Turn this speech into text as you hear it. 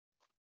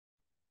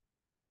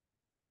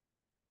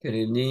Good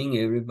evening,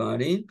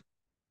 everybody.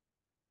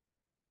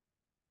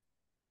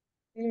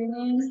 Good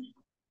evening.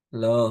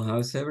 Hello,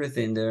 how's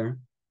everything there?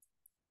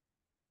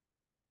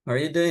 How are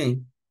you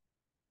doing?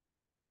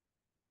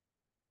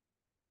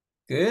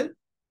 Good?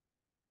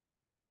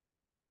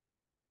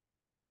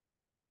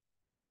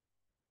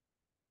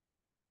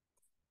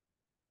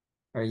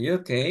 Are you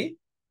okay?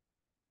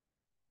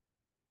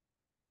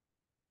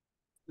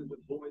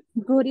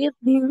 Good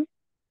evening.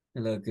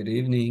 Hello, good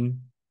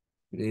evening.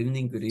 Good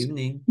evening, good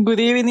evening. Good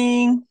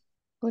evening.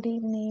 Good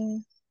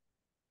evening.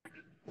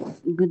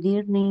 Good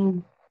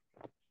evening.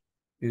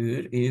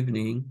 Good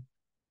evening.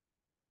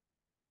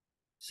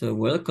 So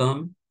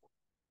welcome.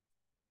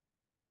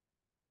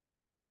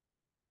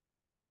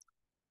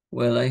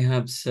 Well, I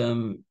have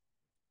something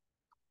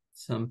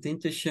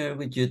to share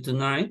with you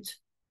tonight.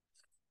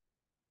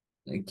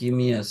 Give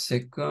me a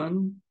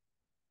second,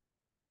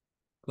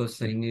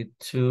 because I need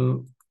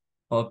to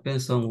open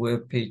some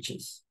web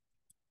pages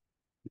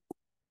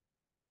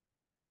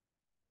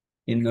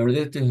in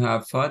order to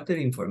have further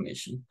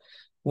information.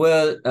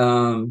 Well,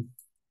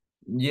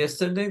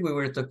 yesterday we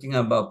were talking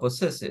about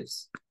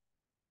possessives.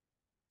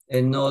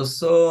 And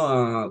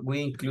also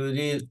we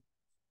included,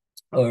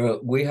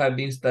 or we have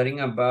been studying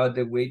about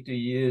the way to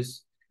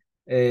use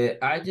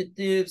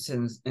adjectives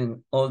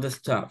and all the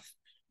stuff.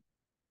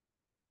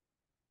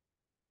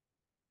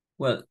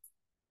 Well,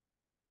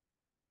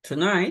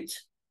 tonight,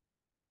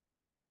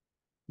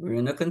 we're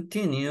gonna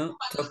continue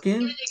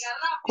talking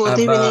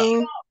Good about,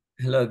 evening.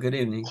 hello, good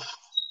evening.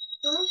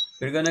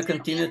 We're gonna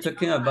continue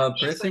talking about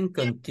present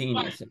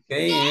continuous,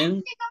 okay?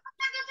 And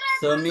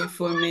some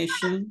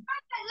information.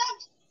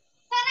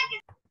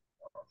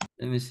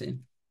 Let me see.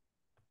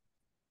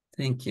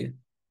 Thank you.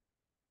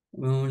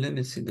 Well, let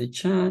me see the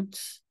chat.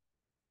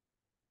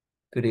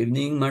 Good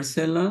evening,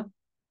 Marcela.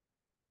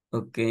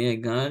 Okay, I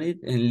got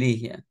it. And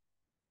Ligia.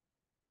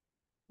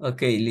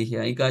 Okay,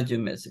 Ligia, I got your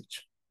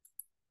message.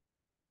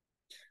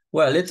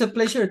 Well, it's a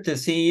pleasure to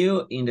see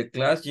you in the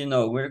class. You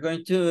know, we're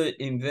going to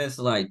invest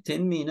like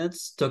 10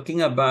 minutes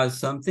talking about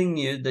something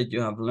new that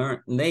you have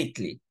learned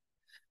lately.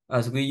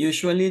 As we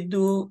usually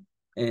do,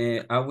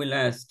 I will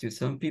ask to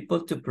some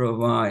people to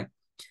provide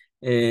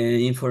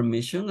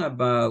information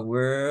about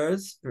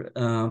words,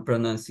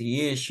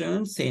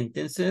 pronunciation,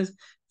 sentences,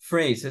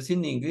 phrases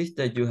in English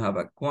that you have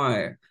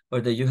acquired or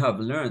that you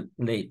have learned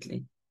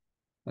lately.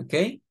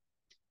 Okay?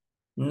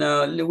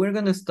 Now, we're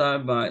going to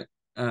start by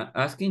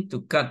asking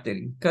to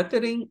Catherine.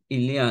 Catherine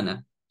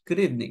Iliana, good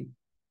evening.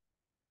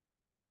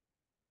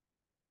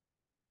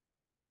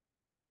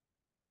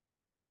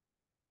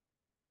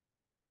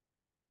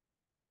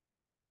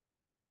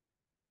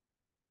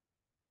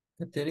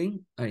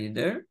 Catherine, are you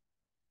there?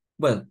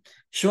 Well,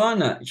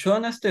 Joanna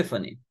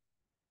Stephanie.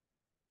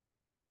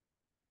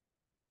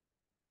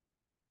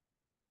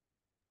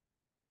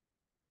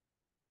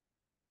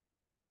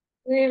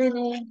 Good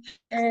evening.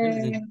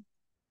 Good evening.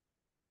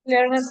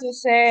 Learn to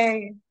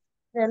say,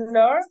 the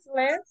Lord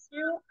bless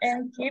you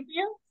and keep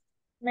you,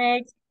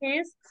 make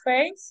his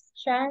face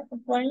shine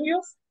upon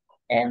you,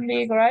 and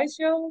be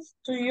gracious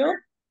to you.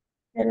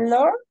 The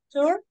Lord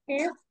turn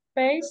his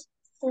face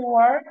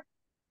toward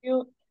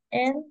you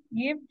and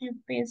give you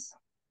peace.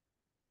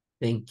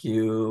 Thank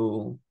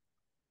you.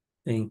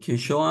 Thank you,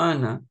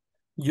 Joanna.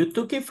 You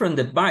took it from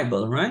the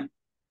Bible, right?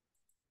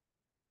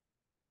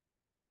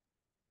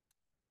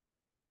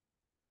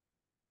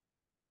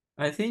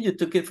 I think you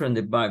took it from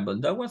the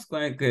Bible. That was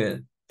quite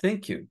good.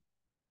 Thank you.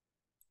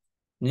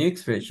 New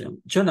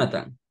expression.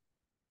 Jonathan.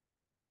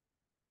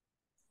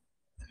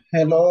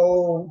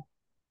 Hello,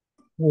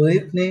 good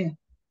evening.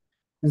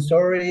 I'm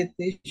sorry,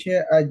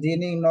 teacher, I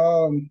didn't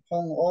know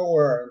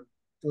homework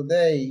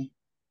today.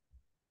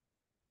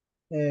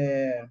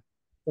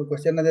 Por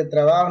cuestiones de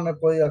trabajo no he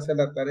podido hacer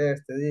la tarea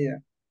este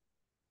día.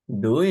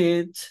 Do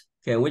it.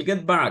 Okay, we'll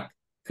get back.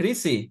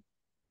 Chrissy.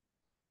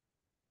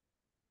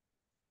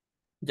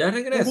 Ya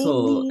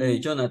regreso,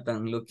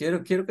 Jonathan.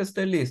 Quiero que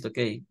esté listo.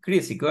 Okay,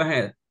 Chrissy, go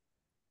ahead.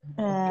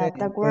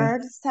 The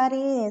word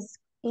study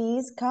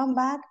is come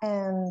back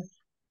and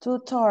to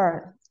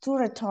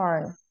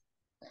return.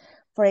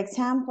 For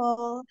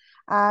example,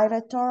 I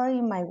return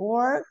in my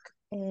work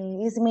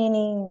is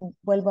meaning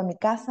vuelvo a mi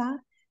casa.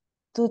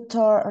 To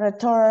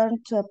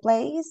return to a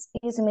place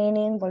is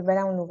meaning volver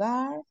a un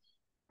lugar.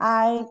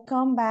 I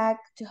come back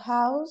to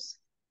house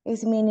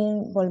is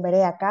meaning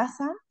volveré a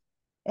casa.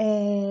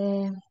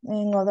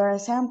 Another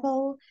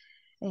example,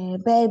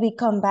 baby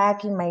come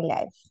back in my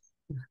life.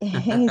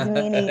 Is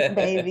meaning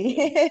baby.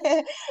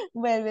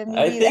 Vuelve mi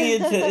I vida.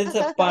 think it's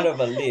a part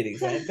of a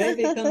lyrics, right?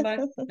 Baby, come back.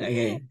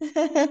 Okay.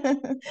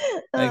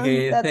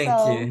 Okay, That's thank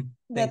all. you. Thank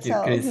That's you,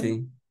 all.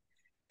 Chrissy.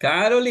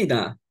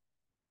 Carolina.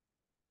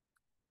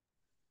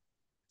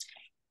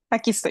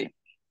 Aquí estoy.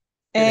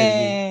 Good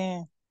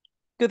evening.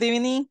 Good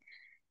evening.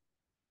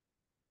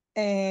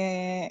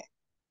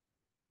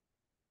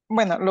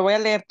 Bueno, lo voy a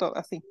leer todo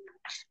así.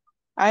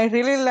 I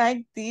really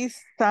like these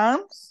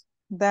terms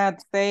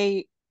that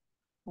say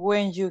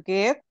when you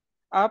get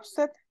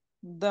upset,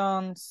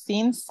 don't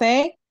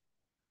say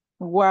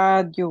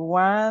what you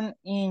want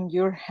in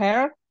your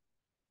heart.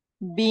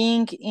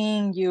 being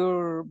in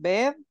your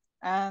bed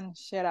and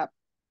shut up.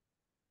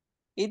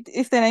 It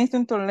is the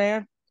instinct to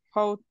learn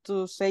how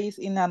to say it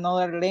in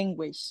another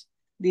language.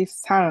 These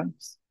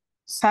psalms.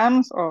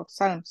 Psalms or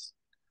psalms.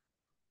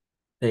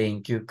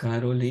 Thank you,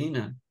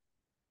 Carolina.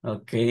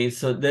 Okay,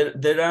 so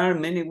there are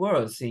many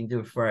words in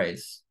your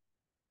phrase.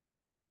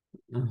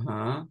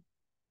 Uh-huh.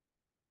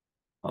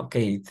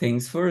 Okay,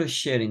 thanks for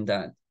sharing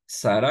that.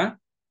 Sarah?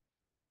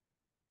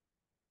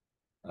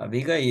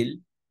 Abigail?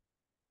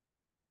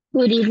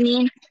 Good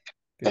evening.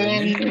 Good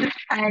evening.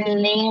 I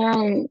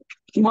learn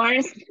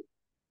words.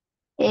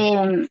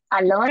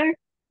 Alor,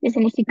 que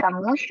significa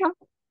mucho.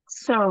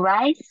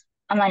 Sunrise,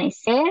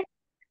 amanecer.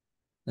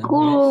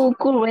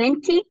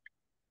 Currently,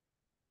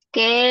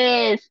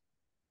 que es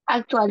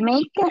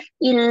actualmente.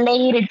 Y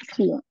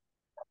lately,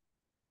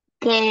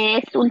 que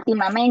es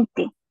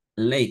últimamente.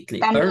 Lately,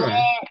 También, all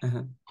right.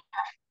 Uh-huh.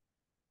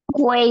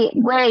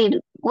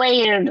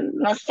 where,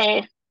 no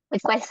sé, me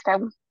cuesta.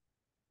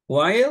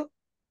 While?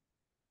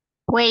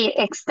 Where,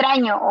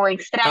 extraño o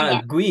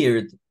extraña.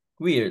 Weird.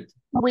 Weird.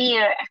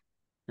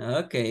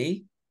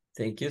 Okay.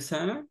 Thank you,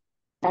 Sarah.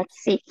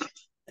 That's it.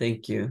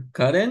 Thank you.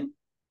 Karen?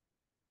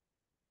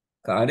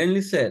 Karen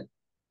Lisette.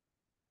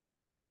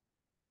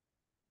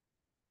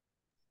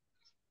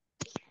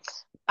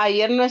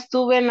 Ayer no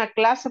estuve en la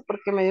clase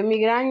porque me dio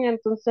migraña,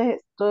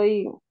 entonces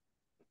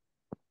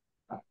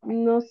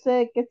no sé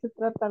de qué se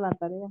trata la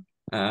tarea.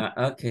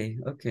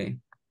 Okay.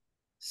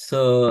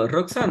 So,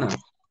 Roxana.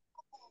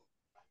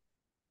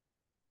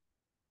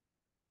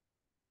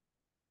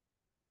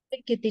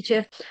 Thank you,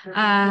 teacher.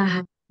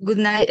 Good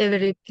night,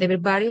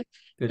 everybody.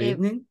 Good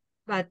evening.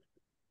 But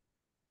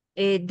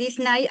this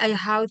night I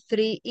have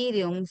 3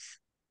 idioms,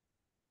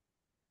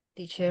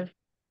 teacher.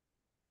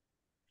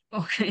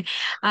 Okay.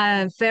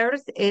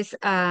 First is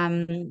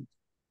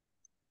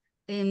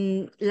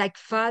like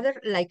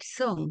father, like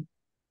son.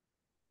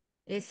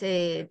 Es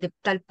de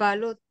tal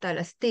palo, tal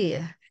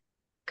astilla.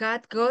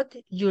 Cat got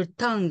your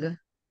tongue.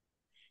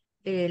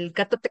 El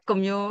gato te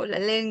comió la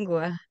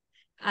lengua.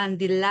 And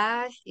the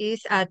last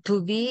is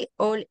to be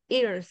all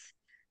ears.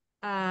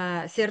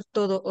 Ser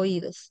todo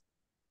oídos.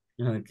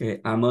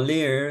 Okay, I'm all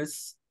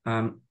ears.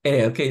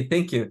 Okay,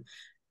 thank you.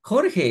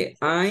 Jorge,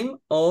 I'm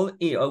all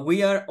ears.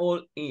 We are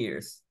all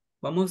ears.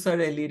 Vamos a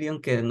usar el idioma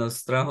que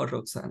nos trajo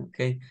Roxana,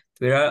 okay?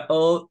 We are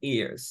all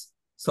ears.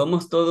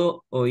 Somos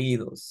todo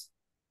oídos.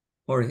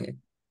 Jorge,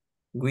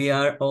 we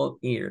are all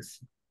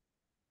ears.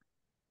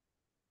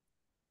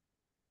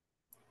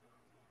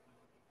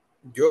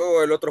 Yo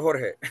o el otro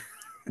Jorge.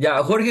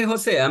 Yeah, Jorge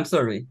Jose, I'm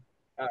sorry.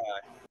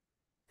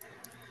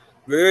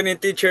 Good evening,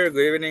 teacher.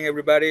 Good evening,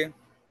 everybody.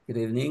 Good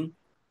evening.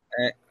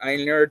 I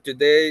learned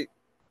today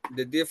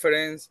the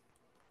difference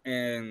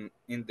in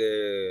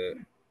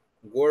the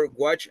word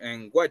watch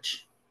and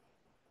watch.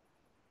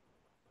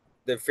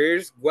 The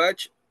first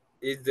watch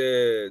is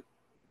the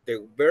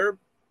verb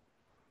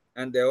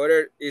and the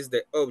other is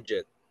the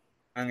object.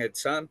 An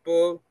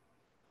example,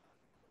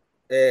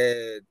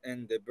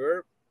 and the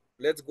verb,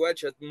 let's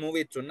watch a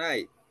movie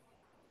tonight.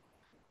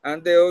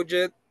 And the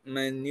object,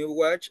 my new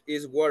watch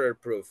is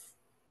waterproof.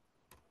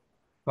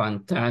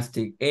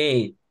 Fantastic.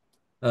 Hey,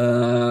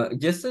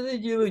 yesterday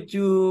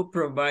you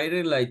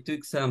provided like 2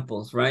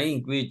 examples, right?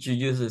 In which you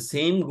use the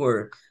same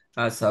word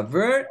as a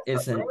verb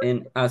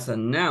and as a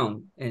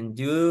noun. And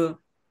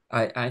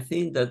I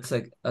think that's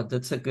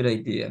a good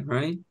idea,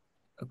 right?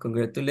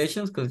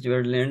 Congratulations, because you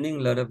are learning a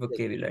lot of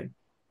vocabulary.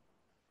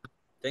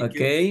 Thank you.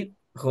 Okay,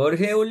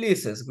 Jorge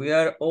Ulises, we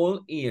are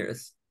all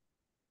ears.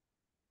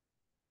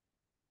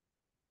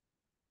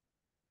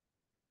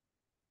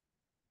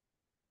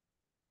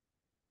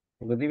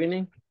 Good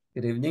evening.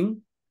 Good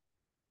evening.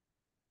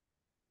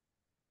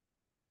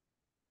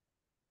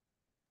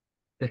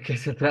 ¿De qué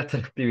se trata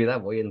la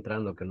actividad? Voy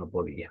entrando que no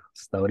podía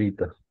hasta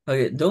ahorita.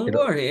 Okay, don't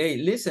worry. Hey,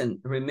 listen,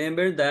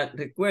 remember that,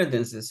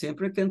 recuérdense,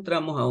 siempre que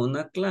entramos a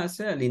una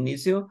clase, al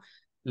inicio,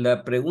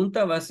 la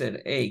pregunta va a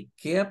ser, hey,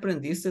 ¿qué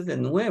aprendiste de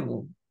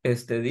nuevo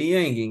este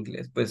día en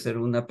inglés? Puede ser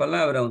una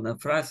palabra, una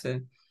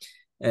frase,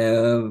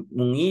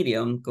 un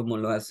idiom, como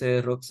lo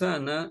hace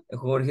Roxana.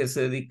 Jorge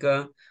se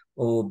dedica,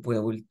 o pues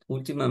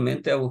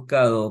últimamente ha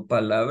buscado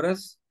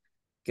palabras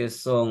que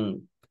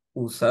son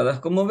usadas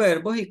como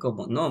verbos y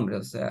como nombres.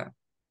 O sea,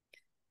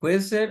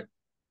 puede ser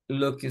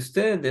lo que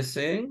ustedes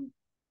deseen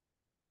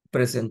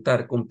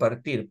presentar,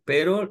 compartir,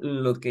 pero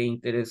lo que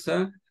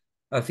interesa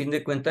a fin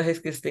de cuentas es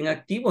que estén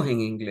activos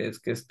en inglés,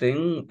 que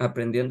estén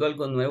aprendiendo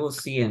algo nuevo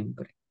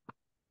siempre.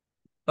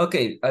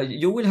 Okay,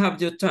 you will have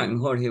your time,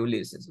 Jorge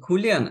Ulises.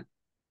 Juliana.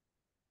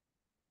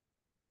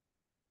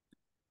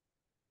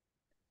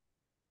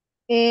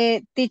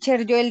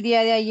 Teacher, yo el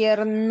día de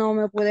ayer no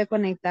me pude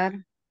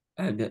conectar.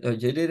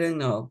 You didn't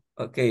know.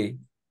 Okay.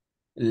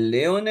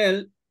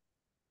 Leonel.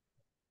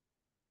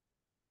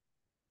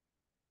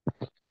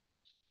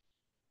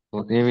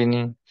 Good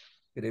evening.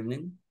 Good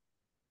evening.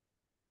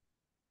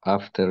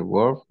 After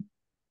work,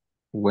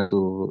 went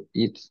to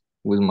eat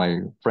with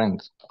my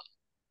friends.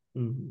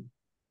 Mm-hmm.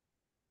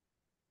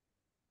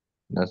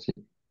 That's it.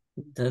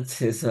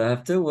 That's it. So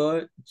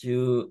afterward,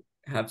 you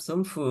have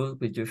some food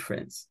with your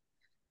friends.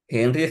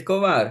 Henry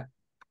Escobar.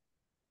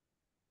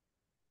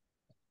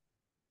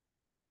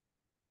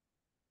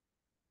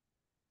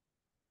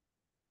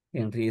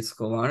 Henry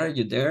Escobar, are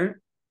you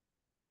there?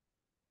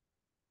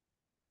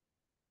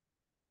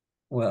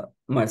 Well,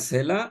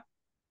 Marcela.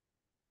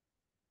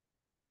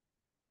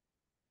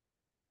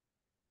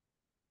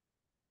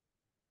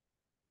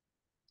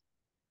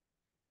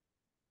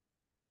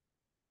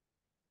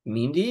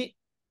 Mindy.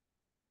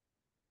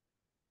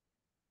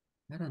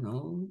 I don't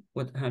know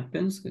what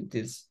happens with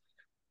this.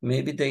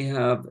 Maybe they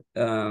have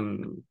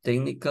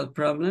technical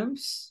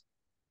problems.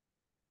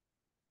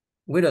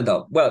 We don't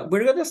know. Well,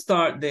 we're gonna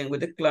start then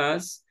with the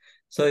class.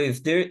 So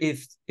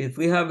if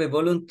we have a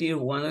volunteer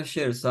who wanna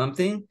share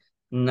something,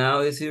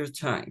 now is your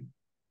time.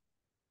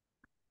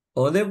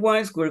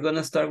 Otherwise, we're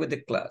gonna start with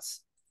the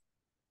class.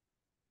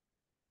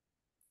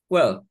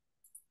 Well,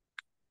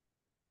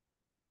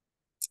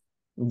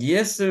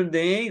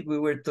 yesterday we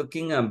were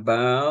talking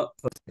about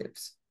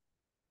possessives.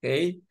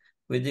 Okay,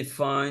 we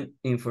defined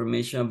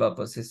information about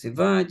possessive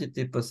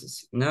adjective,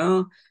 possessive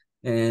noun,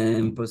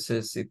 and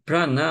possessive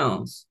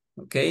pronouns.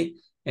 Okay,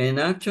 and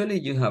actually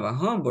you have a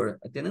homework.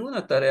 Tienen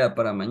una tarea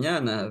para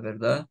mañana,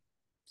 ¿verdad?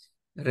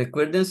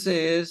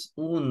 Recuérdense, es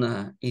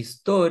una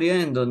historia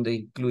en donde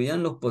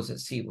incluyan los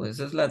posesivos.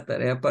 Esa es la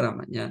tarea para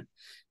mañana.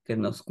 Que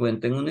nos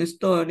cuenten una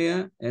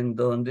historia en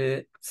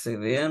donde se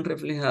vean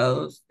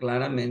reflejados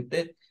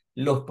claramente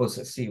los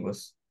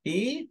posesivos.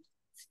 Y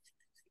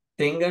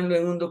ténganlo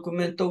en un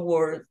documento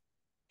Word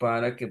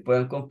para que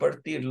puedan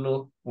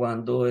compartirlo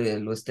cuando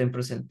lo estén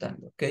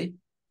presentando, ¿ok?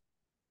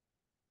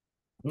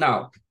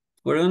 Now,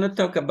 we're going to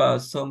talk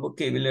about some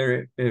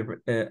vocabulary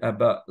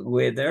about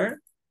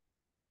weather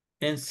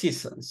and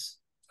seasons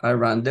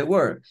around the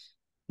world.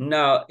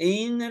 Now,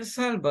 in El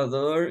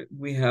Salvador,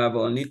 we have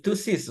only 2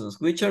 seasons.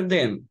 Which are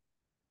them?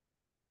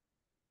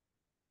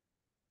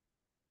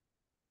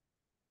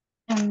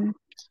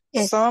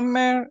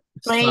 Summer.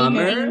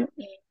 Summer.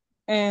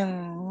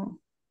 And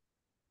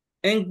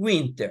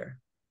winter.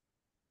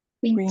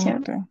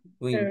 Winter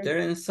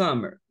and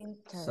summer.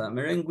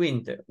 Summer and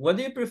winter. What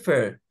do you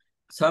prefer?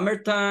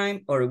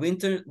 Summertime or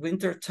winter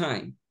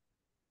time?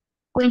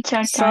 Winter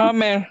time.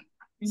 Summer.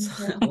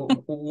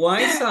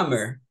 Why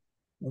summer?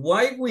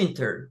 Why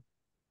winter?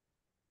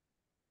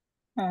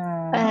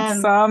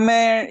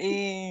 Summer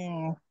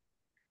in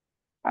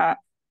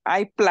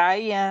hay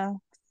playa.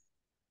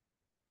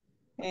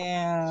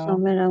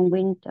 Summer and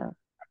winter.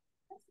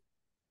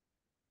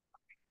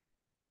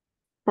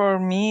 For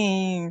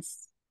me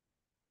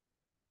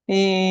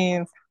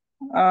is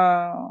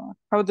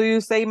how do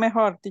you say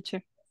mejor,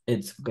 teacher?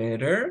 It's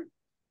better.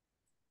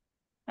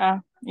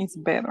 It's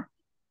better.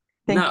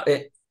 Now,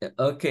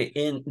 okay,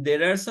 and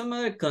there are some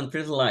other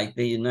countries like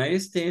the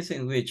United States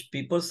in which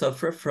people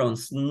suffer from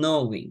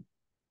snowing.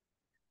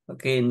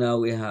 Okay, now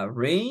we have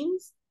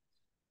rains,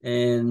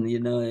 and you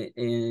know,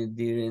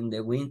 during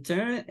the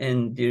winter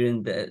and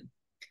during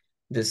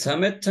the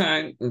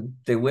summertime,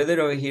 the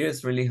weather over here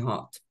is really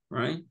hot,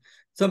 right?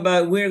 So,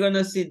 but we're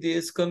gonna see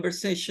this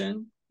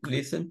conversation.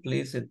 Listen,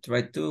 please, and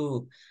try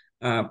to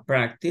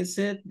practice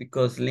it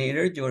because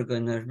later you're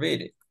gonna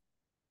read it.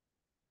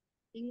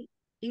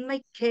 In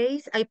my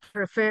case, I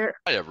prefer...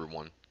 Hi,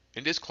 everyone.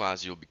 In this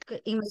class, you'll be...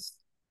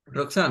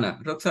 Roxana.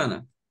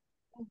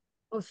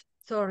 Oh,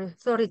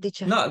 sorry,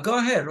 teacher. No, go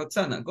ahead,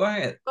 Roxana, go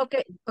ahead.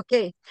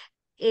 Okay.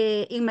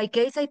 In my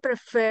case, I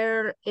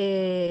prefer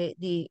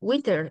the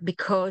winter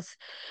because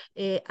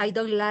I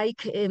don't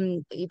like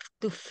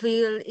to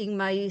feel in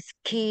my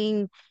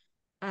skin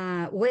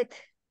wet.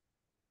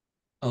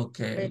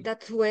 Okay.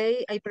 That's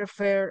why I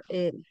prefer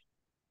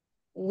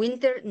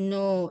winter,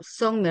 no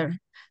summer.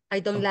 I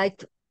don't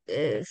like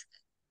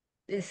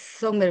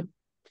summer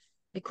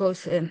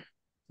because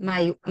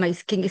my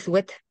skin is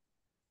wet.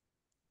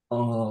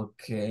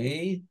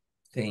 Okay,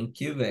 thank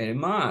you very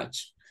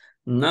much.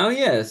 Now,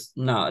 yes,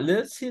 now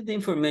let's see the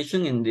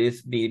information in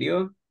this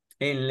video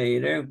and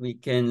later we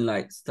can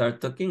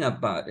start talking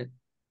about it.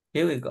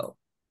 Here we go.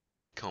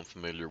 Become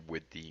familiar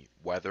with the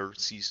weather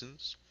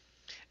seasons,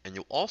 and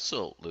you'll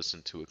also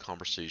listen to a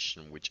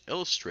conversation which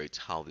illustrates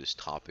how this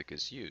topic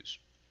is used.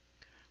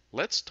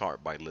 Let's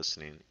start by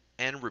listening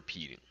and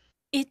repeating.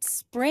 It's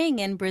spring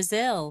in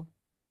Brazil.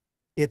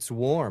 It's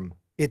warm.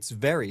 It's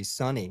very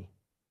sunny.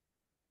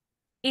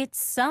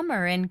 It's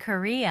summer in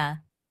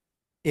Korea.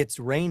 It's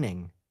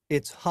raining.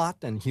 It's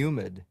hot and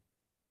humid.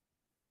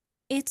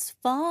 It's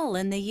fall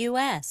in the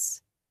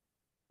US.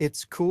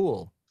 It's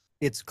cool.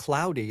 It's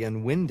cloudy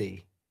and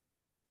windy.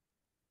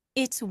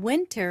 It's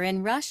winter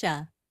in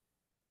Russia.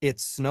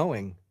 It's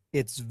snowing.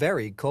 It's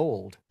very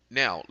cold.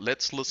 Now,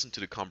 let's listen to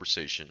the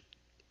conversation.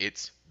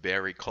 It's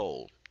very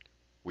cold,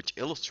 which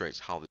illustrates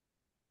how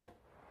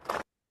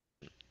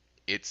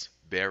it's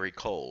very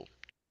cold.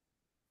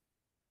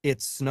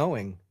 It's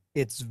snowing.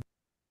 It's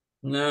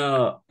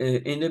now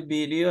in the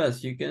video,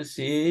 as you can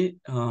see,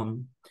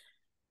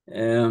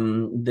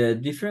 the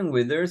different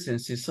weathers and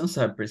seasons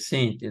are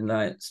present in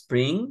like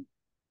spring,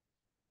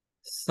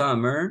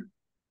 summer,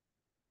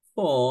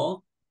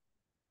 fall,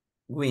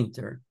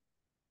 winter.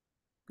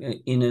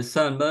 In El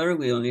Salvador,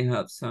 we only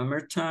have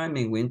summertime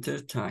and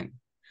wintertime.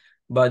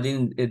 But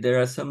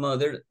there are some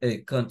other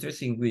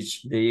countries in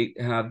which they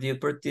have the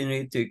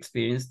opportunity to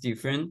experience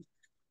different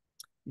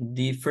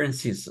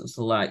seasons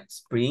like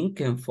spring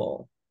and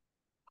fall.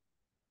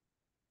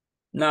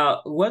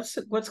 Now, what's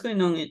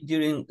going on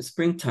during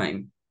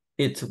springtime?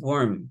 It's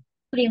warm.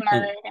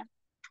 Primavera.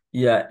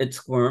 Yeah,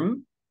 it's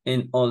warm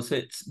and also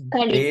it's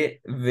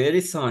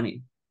very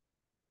sunny.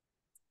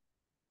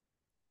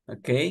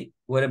 Okay,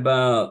 what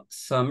about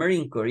summer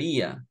in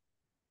Korea?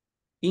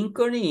 In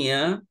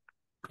Korea,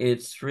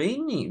 it's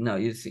raining. Now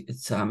you see,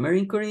 it's summer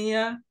in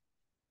Korea.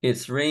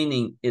 It's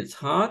raining, it's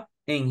hot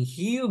and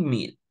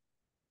humid.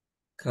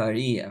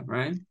 Korea,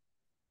 right?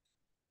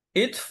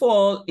 It's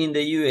fall in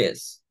the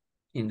US.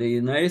 In the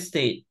United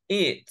States,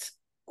 it's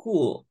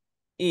cool,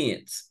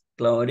 it's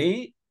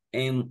cloudy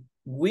and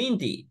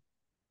windy.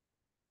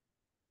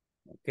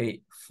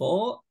 Okay,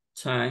 fall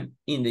time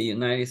in the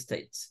United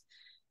States.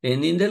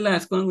 And in the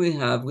last one, we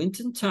have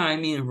winter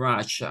time in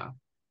Russia.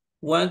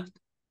 What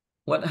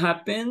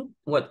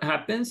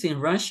happens in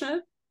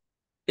Russia?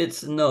 It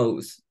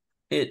snows.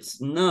 It's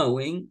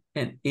snowing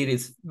and it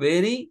is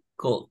very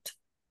cold.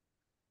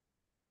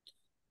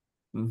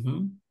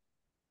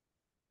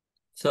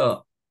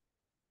 So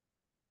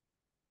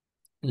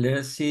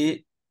let's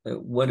see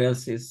what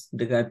else is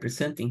the guy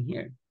presenting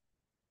here.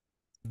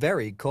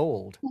 Very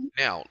cold.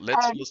 Now,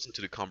 let's listen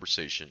to the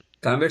conversation.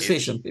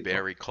 Conversation, It's people.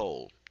 very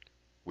cold,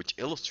 which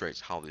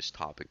illustrates how this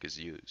topic is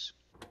used.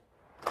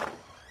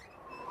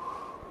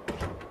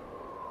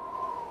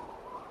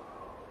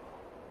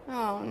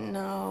 Oh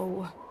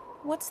no.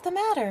 What's the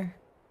matter?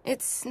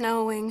 It's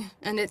snowing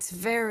and it's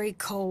very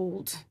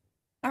cold.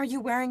 Are you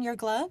wearing your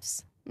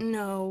gloves?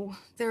 No,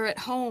 they're at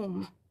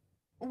home.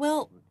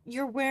 Well,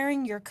 you're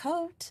wearing your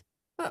coat.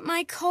 But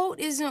my coat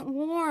isn't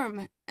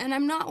warm and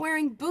I'm not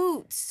wearing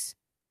boots.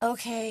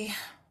 Okay,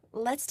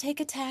 let's take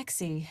a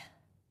taxi.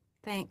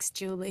 Thanks,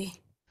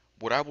 Julie.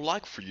 What I would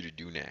like for you to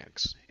do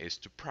next is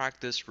to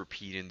practice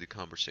repeating the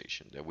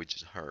conversation that we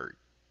just heard.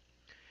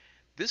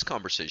 This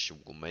conversation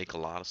will make a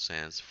lot of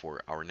sense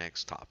for our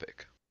next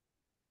topic.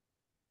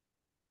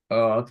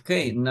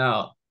 Okay,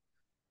 now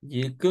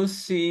you could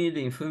see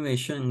the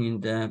information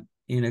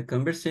in the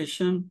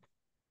conversation.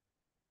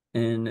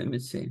 And let me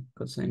see,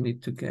 because I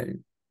need to get it.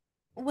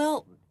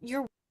 Well,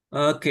 you're...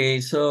 Okay,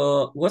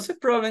 so what's the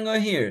problem over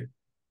here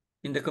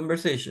in the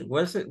conversation?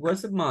 What's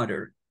the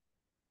matter?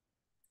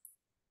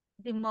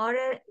 The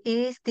matter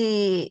is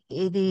the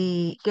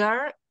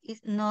girl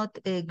is not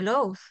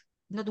gloves,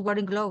 not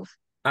wearing gloves.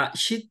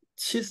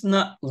 She's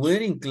not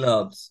wearing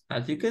gloves.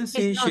 As you can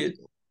see,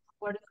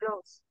 Wearing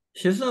gloves.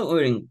 she's not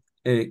wearing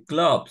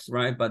gloves,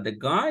 right? But the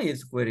guy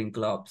is wearing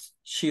gloves.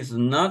 She's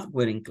not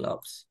wearing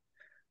gloves.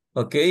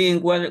 Okay,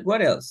 and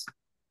what else?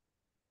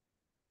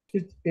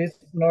 It's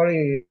not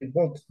a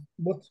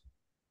boot.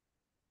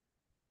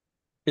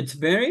 It's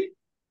very?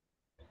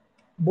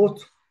 Boot.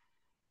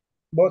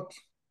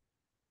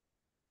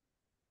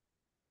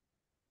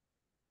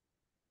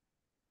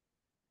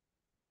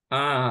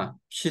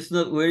 She's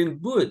not wearing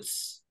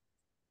boots.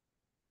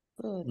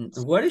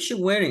 What is she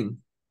wearing?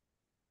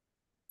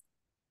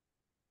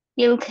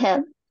 You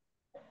can.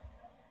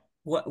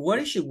 What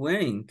is she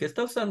wearing? ¿Qué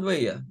está usando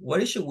ella?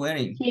 What is she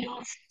wearing?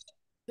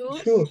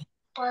 Shoes.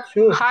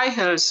 High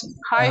heels.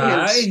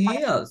 High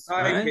heels,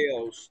 High right?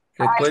 heels.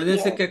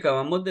 Recuérdense que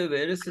acabamos de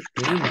ver ese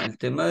tema, el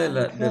tema de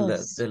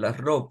la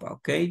ropa,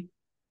 okay?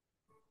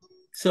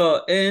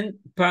 So, and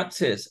Pat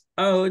says,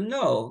 oh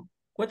no,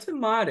 what's the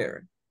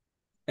matter?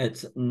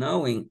 It's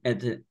snowing,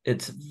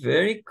 it's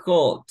very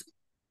cold.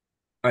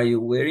 Are you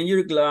wearing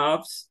your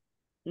gloves?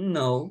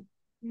 No.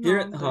 You're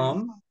at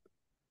home?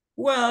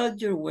 Well,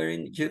 you're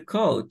wearing your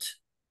coat,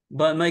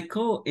 but my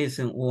coat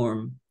isn't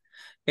warm.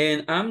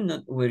 And I'm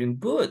not wearing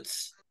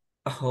boots.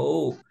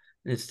 Oh,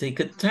 let's take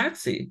a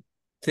taxi.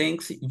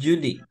 Thanks,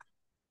 Judy.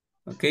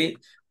 Okay,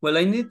 well,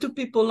 I need 2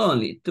 people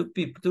only, 2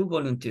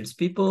 volunteers,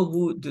 people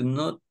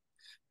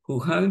who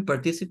haven't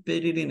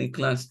participated in a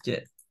class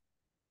yet.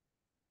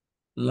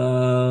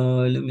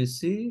 Let me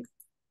see.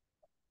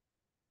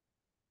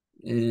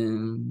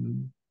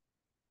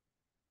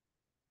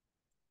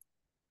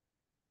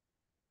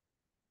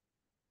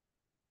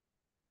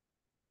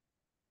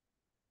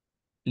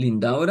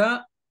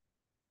 Lindaura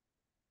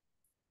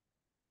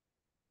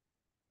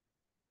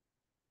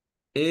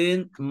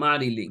and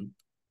Marilyn.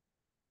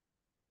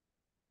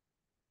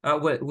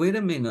 Wait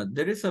a minute.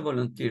 There is a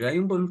volunteer. Hay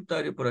un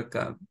voluntario por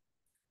acá.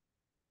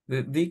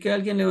 Vi que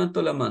alguien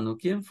levantó la mano.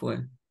 ¿Quién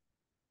fue?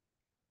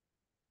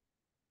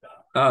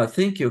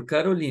 Thank you,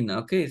 Carolina.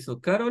 Okay, so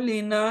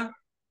Carolina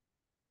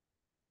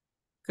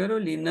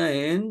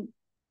and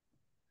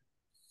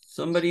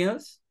somebody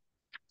else?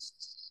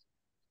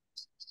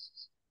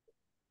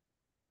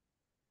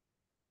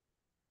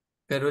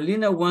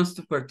 Carolina wants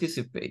to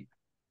participate.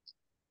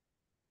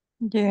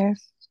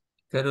 Yes.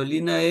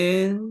 Carolina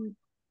and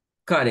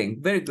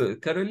Karen. Very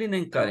good. Carolina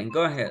and Karen,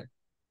 go ahead.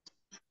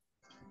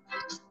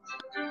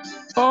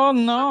 Oh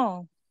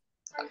no.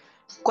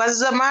 What's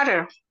the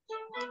matter?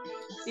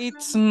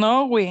 It's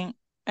snowing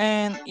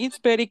and it's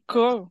very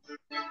cold.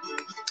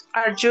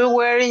 Are you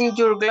wearing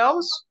your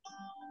gloves?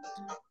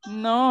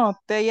 No,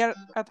 they are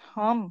at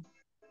home.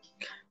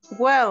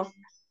 Well,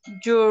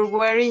 you're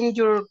wearing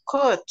your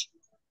coat.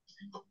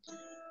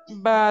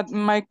 But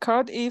my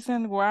coat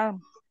isn't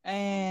warm,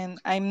 and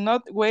I'm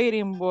not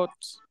wearing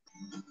boots.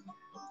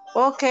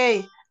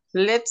 Okay,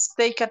 let's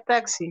take a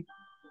taxi.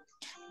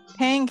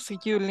 Thanks,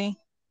 Julie.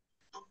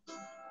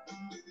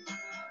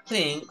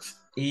 Thanks,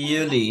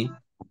 Yuli.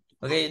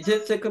 Okay,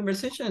 the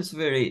conversation is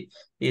very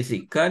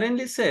easy.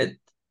 Currently said,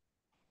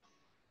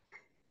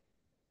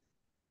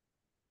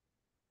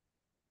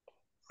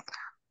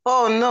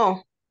 Oh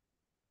no,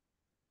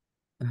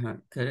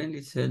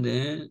 currently said,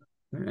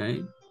 all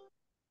right.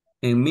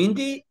 And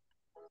Mindy,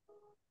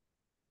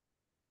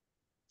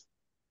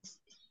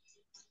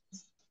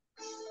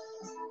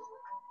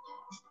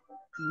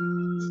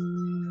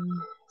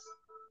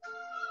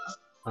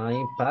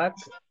 I'm pack.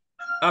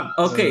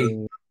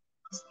 okay.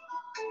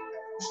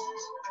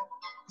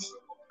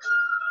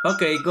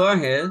 Okay, go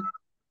ahead.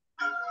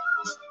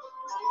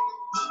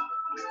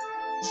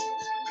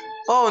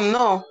 oh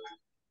no.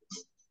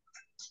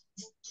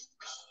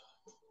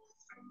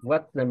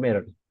 What's the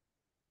matter?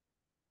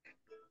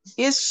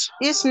 It's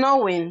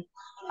snowing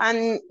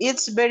and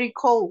it's very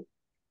cold.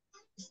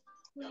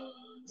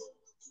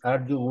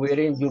 Are you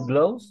wearing your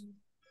gloves?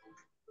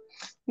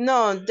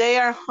 No, they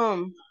are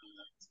home.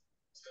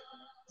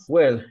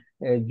 Well,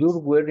 you're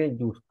wearing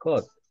your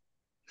coat.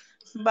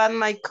 But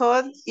my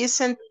coat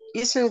isn't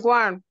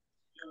warm.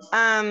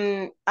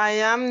 And I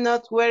am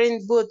not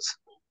wearing boots.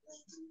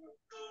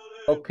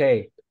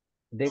 Okay,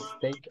 let's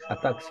take a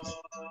taxi.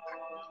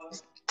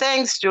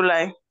 Thanks,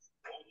 July.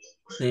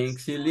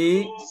 Thanks,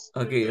 Yuli.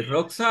 Okay,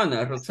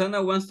 Roxana.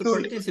 Roxana wants to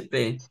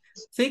participate.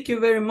 Thank you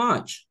very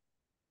much.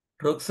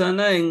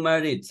 Roxana and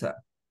Maritza.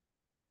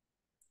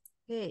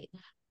 Okay,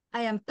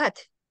 I am Pat.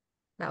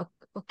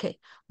 Okay.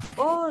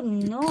 Oh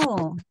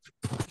no.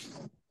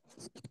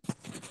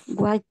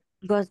 What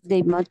was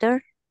the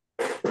matter?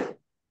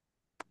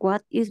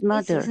 What is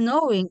matter? It's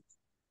snowing.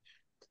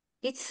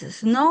 It's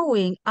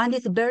snowing and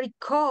it's very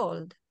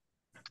cold.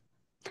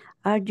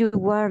 Are you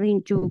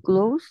wearing your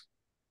gloves?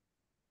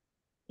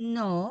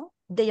 No,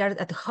 they are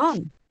at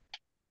home.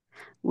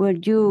 Were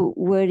you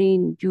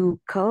wearing your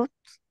coat?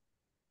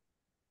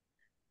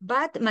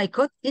 But my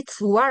coat is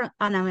warm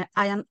and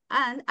I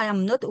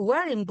am not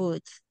wearing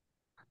boots.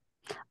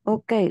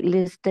 Okay,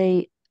 let's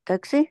take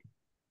taxi.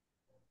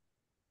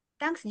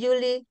 Thanks,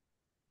 Julie.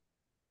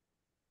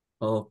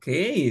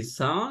 Okay,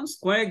 sounds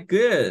quite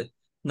good.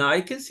 Now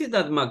I can see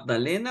that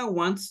Magdalena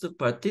wants to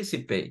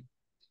participate.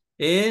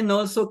 And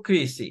also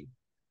Chrissy.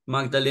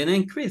 Magdalena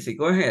and Chrissy,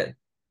 go ahead.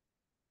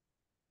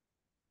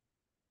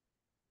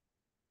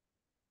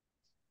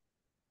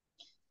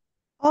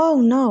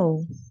 Oh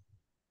no.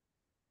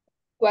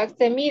 What's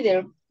the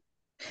matter?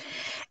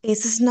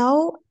 It's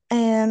snow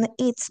and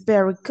it's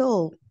very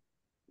cold.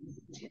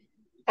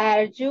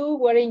 Are you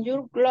wearing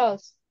your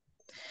gloves?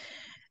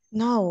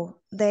 No,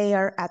 they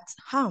are at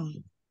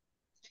home.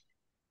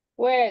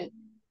 Well,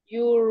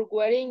 you're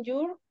wearing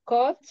your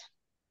coat.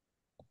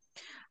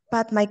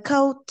 But my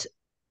coat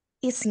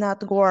is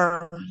not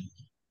warm.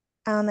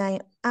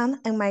 And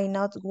am I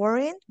not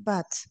wearing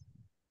boots?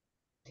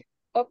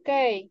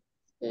 Okay,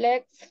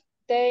 let's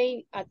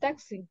take a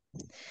taxi.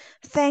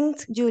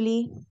 Thanks,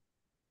 Julie.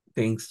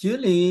 Thanks,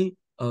 Julie.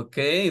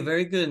 Okay,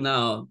 very good.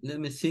 Now, let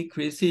me see,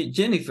 Chrissy.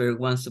 Jennifer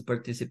wants to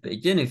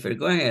participate. Jennifer,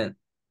 go ahead.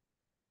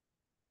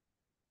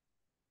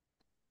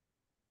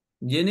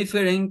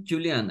 Jennifer and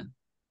Juliana.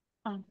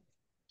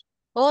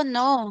 Oh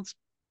no.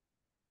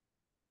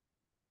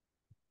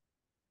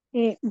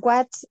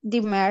 What's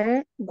the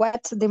matter?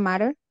 What's the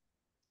matter?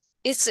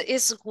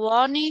 It's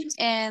warning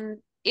and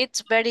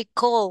it's very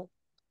cold.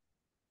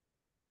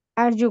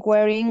 Are you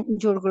wearing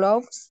your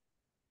gloves?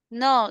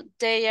 No,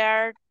 they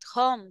are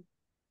home.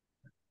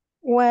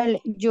 Well,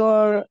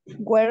 you're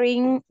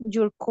wearing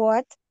your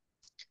coat.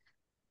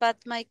 But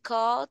my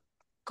coat,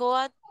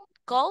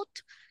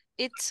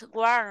 it's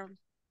warm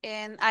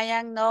and I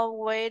am not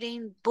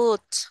wearing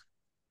boots.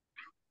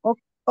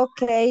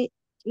 Okay,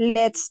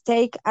 let's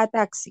take a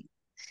taxi.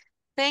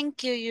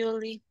 Thank you,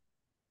 Julie.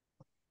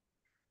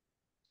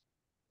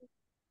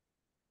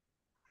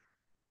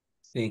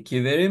 Thank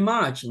you very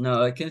much.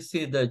 Now I can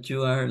see that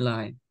you are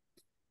like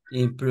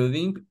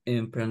improving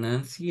in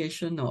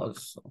pronunciation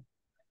also.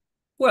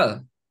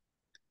 Well,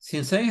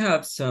 since I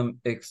have some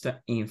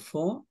extra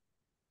info,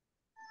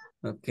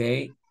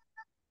 okay,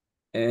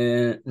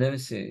 let me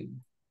see.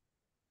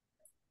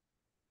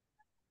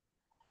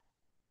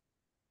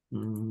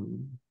 Well,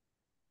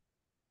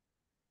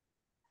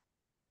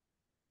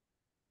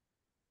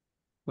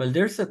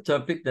 there's a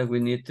topic that we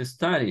need to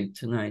study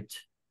tonight,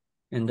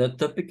 and that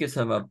topic is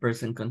about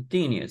present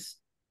continuous.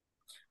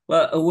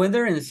 Well,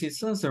 weather and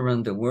seasons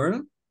around the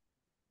world,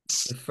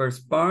 the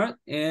first part,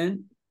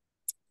 and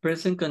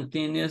present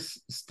continuous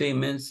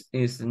statements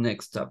is the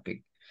next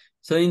topic.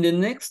 So in the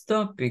next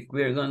topic,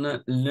 we're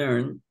gonna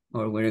learn,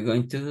 or we're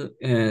going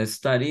to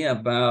study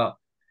about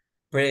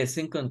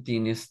present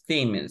continuous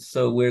statements.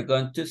 So we're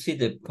going to see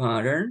the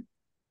pattern,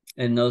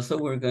 and also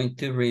we're going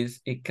to read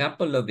a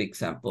couple of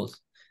examples.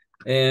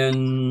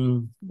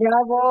 And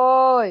Ya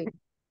voy.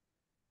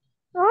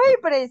 ¡Ay,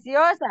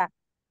 preciosa!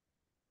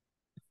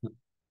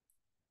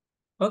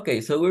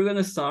 okay, so we're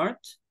gonna start.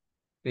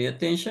 Pay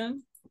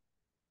attention.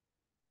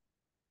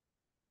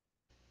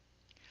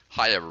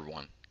 Hi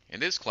everyone. In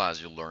this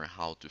class you'll learn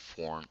how to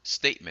form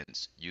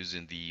statements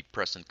using the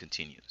present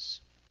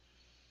continuous.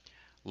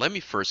 Let me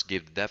first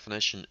give the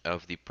definition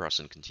of the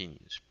present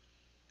continuous.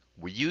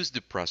 We use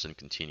the present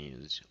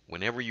continuous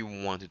whenever you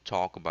want to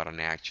talk about an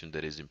action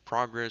that is in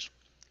progress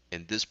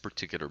in this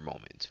particular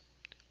moment,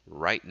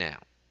 right now.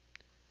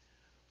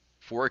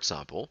 For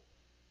example,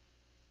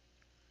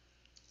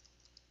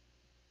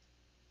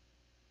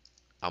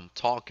 I'm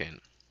talking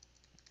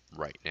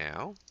right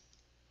now.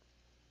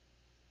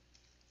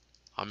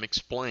 I'm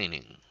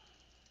explaining.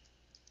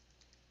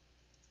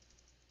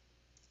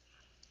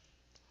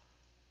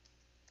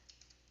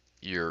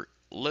 You're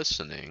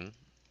listening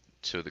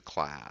to the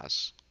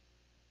class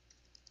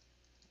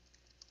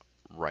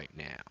right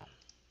now.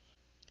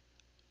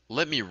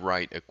 Let me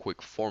write a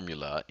quick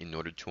formula in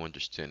order to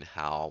understand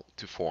how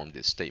to form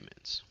these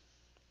statements.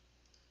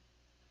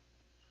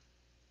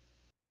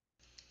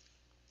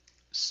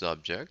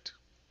 Subject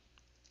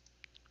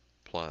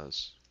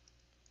plus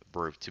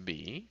verb to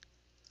be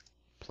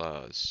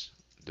plus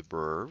the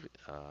verb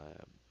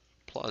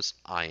plus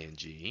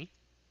ing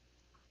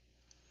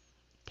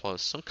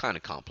plus some kind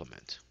of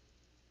complement.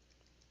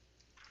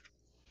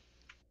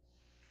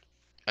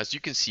 As you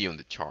can see on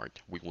the chart,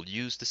 we will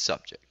use the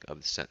subject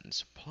of the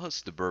sentence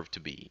plus the verb to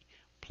be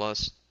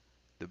plus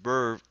the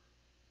verb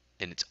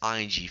in its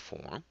ing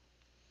form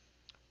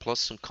plus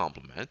some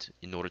complement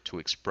in order to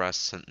express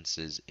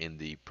sentences in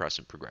the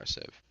present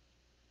progressive.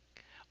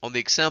 On the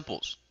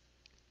examples,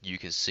 you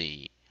can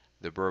see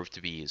the verb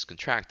to be is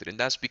contracted, and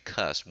that's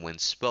because when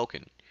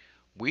spoken,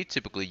 we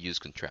typically use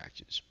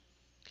contractions.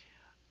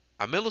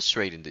 I'm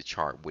illustrating the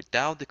chart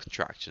without the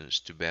contractions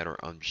to better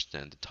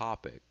understand the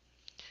topic.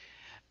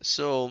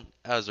 So,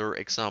 as our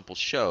examples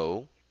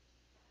show,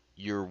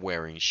 you're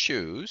wearing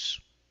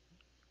shoes.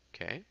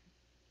 Okay.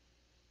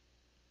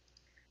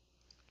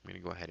 I'm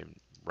going to go ahead and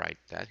write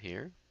that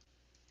here.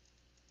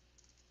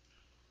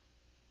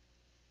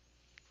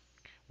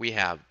 We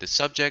have the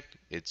subject,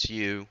 it's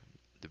you,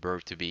 the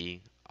verb to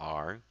be,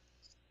 are,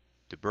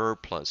 the verb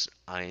plus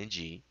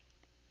ing,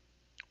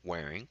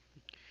 wearing,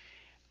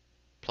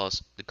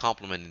 plus the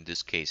complement in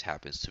this case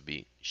happens to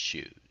be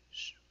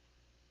shoes.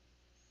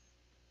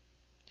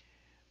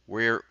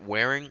 We're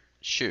wearing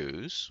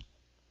shoes.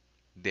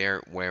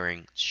 They're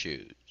wearing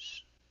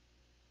shoes.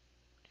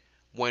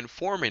 When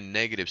forming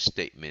negative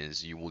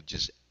statements, you will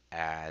just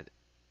add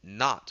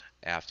not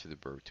after the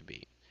verb to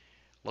be.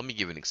 Let me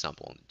give an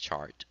example on the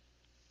chart.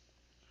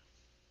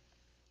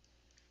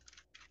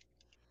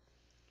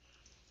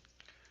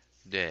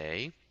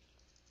 They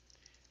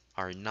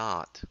are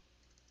not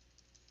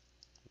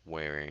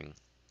wearing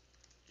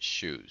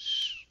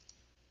shoes.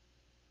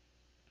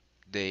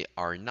 They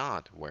are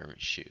not wearing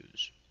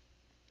shoes.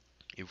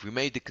 If we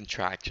made the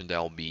contraction,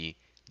 that'll be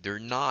they're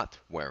not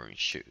wearing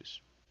shoes.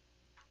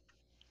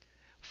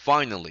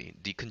 Finally,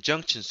 the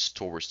conjunctions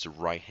towards the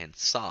right-hand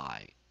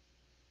side,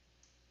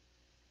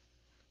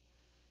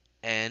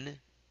 and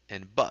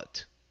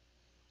but,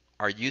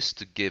 are used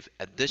to give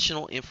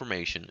additional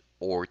information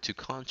or to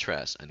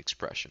contrast an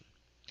expression.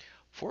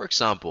 For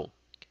example,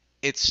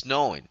 it's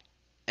snowing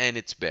and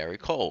it's very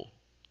cold.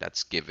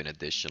 That's giving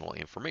additional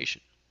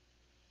information.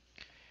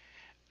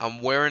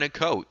 I'm wearing a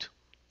coat,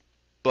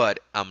 but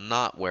I'm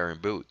not wearing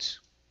boots.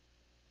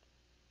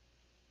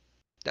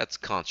 That's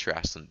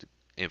contrasting the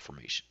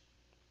information.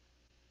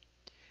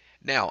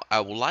 Now, I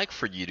would like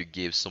for you to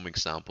give some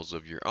examples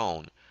of your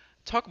own.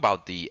 Talk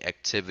about the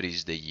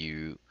activities that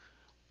you,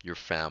 your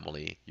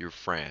family, your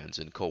friends,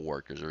 and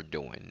coworkers are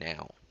doing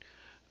now.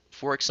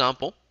 For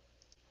example,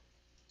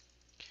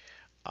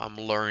 I'm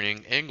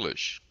learning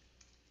English.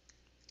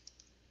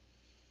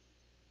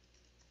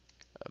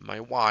 My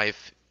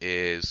wife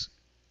is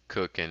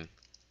cooking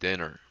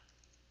dinner.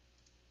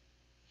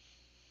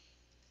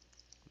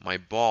 My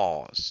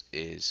boss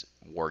is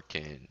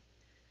working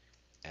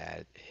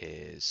at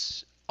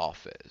his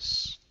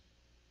office.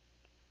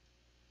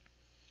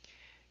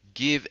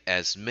 Give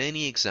as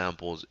many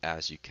examples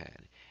as you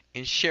can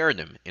and share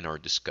them in our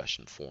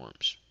discussion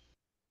forums.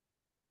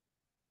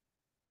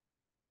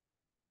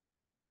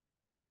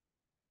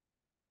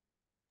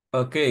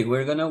 Okay,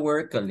 we're gonna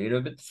work a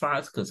little bit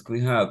fast because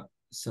we have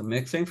some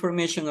extra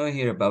information over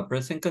here about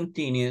present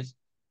continuous.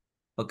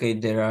 Okay,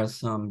 there are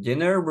some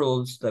general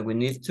rules that we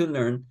need to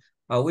learn.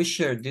 I will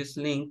share this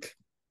link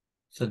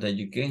so that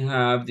you can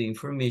have the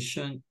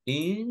information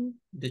in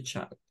the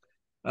chat.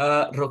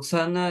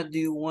 Roxana, do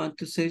you want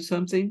to say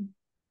something?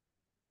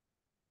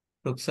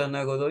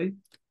 Roxana Godoy?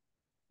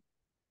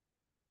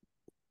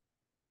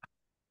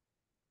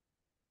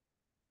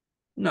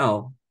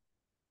 No.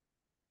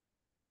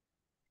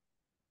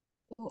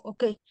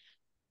 Okay.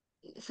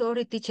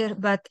 Sorry, teacher,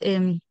 but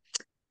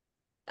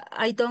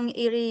I don't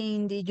hear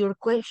in your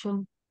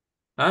question.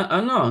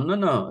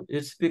 No.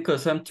 It's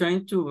because I'm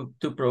trying to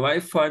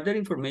provide further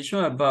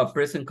information about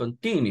present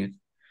continuous.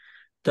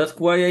 That's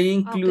why I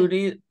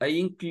included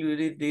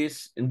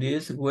this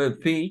web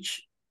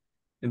page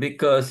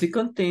because it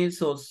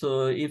contains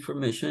also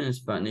information in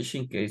Spanish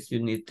in case you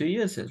need to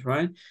use it,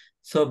 right?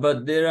 So,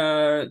 but there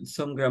are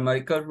some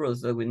grammatical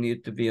rules that we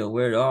need to be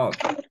aware of.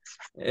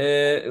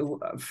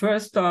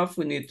 First off,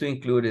 we need to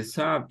include a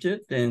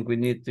subject, then we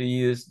need to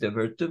use the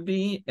verb to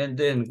be, and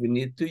then we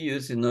need to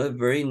use another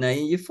very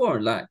ing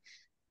form like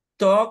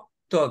talk,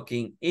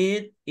 talking,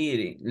 eat,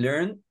 eating,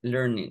 learn,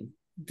 learning,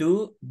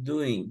 do,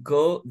 doing,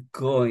 go,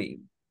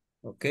 going.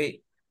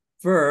 Okay,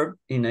 verb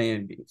in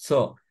ing.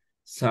 So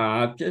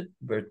subject,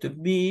 verb to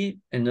be,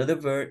 another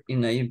verb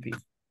in ing.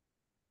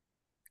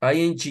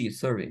 ing,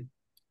 sorry.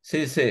 So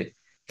you say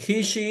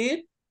he, she,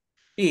 it,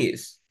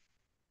 is.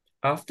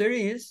 After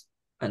is,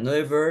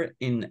 another verb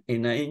in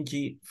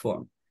ing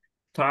form.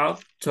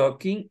 Talk,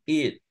 talking,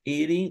 eat,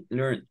 eating,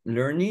 learn,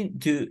 learning,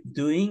 do,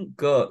 doing,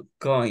 go,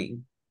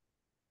 going.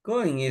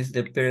 Going is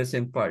the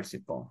present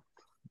participle.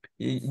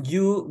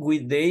 You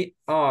with they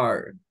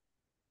are.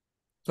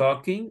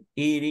 Talking,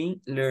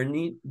 eating,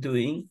 learning,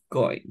 doing,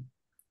 going.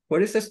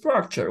 What is the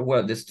structure?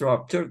 Well, the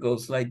structure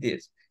goes like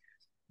this.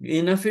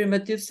 In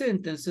affirmative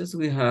sentences,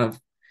 we have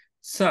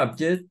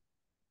subject,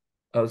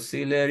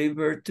 auxiliary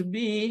verb to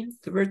be,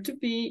 the verb to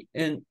be,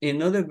 and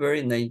another verb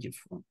in ing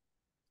form.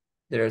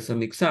 There are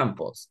some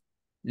examples.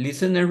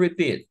 Listen and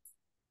repeat.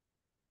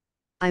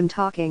 I'm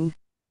talking.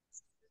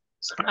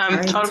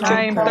 I'm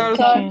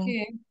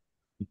talking.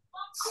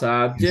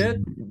 Subject,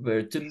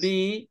 verb to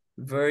be,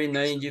 verb in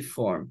ing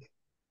form.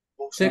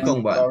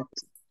 Second one.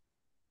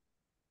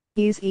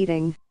 He's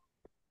eating.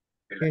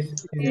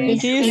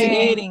 He's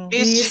eating.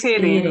 He's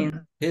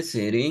eating. He's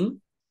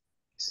eating.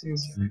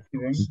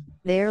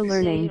 They're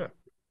learning.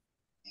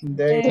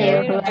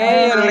 They're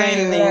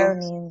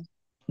learning.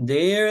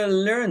 They're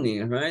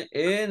learning, right?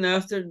 And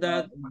after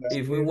that,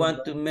 if we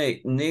want to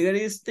make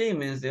negative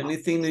statements, the only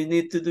thing we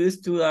need to do is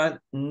to add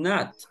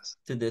not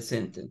to the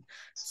sentence.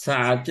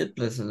 Subject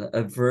plus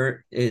a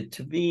verb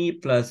to be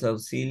plus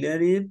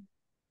auxiliary,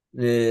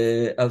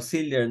 the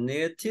auxiliary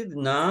negative,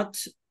 not,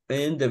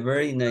 and the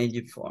verb in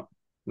ing form.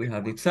 We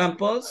have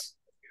examples.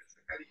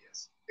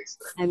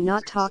 I'm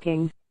not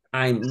talking.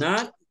 I'm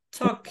not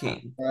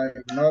talking.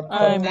 I'm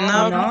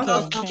not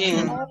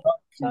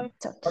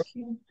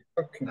talking.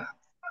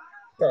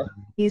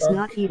 He's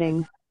not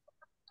eating.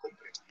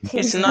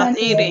 He's not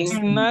eating.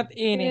 I'm not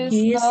eating.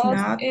 He's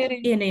not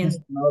eating.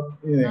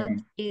 Not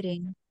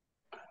Eating.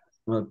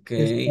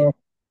 Okay.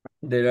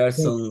 There are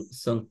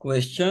some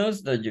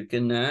questions that you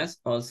can ask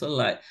also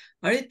like,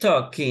 are you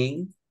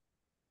talking?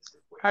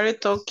 Are you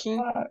talking?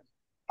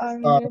 Are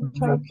you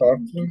talking?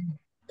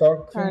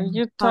 Are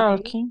you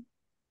talking?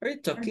 Are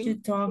you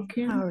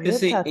talking? Are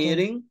Is you he talking?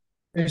 eating?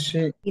 Is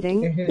she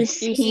Eating.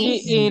 Is Is he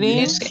eating?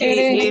 Is he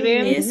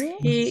eating? Is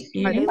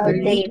he Are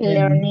they eating? Are they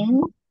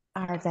learning?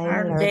 Are they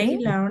Are they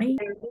learning? learning?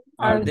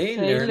 Are they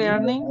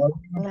learning?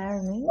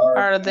 Learning?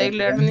 Are they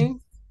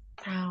learning?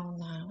 Oh,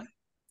 no.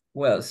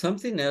 Well,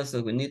 something else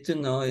that we need to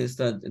know is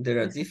that there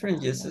are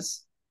different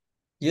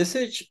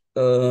usage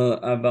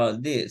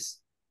about this.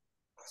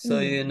 So,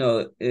 you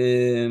know,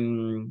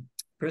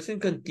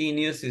 present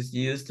continuous is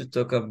used to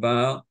talk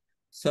about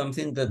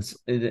something that's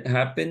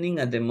happening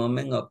at the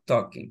moment of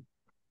talking.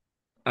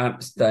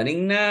 I'm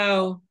studying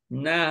now.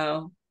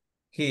 Now,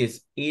 he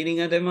is eating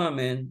at the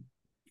moment.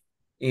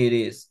 It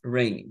is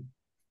raining.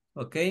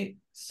 Okay,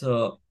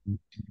 so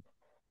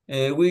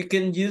we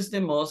can use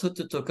them also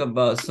to talk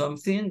about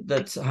something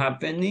that's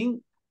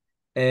happening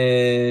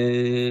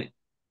in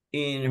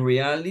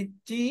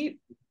reality,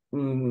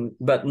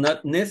 but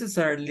not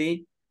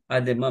necessarily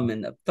at the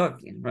moment of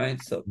talking,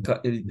 right? So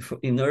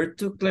in order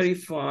to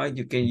clarify,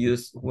 you can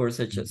use words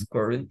such as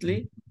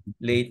currently,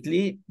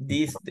 lately,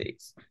 these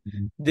days.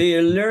 They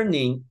are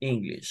learning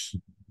English.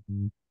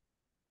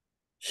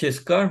 She's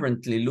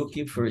currently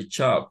looking for a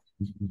job.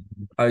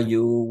 Are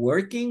you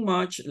working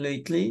much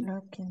lately?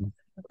 Working.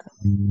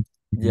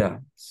 Yeah,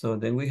 so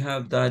then we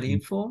have that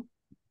info.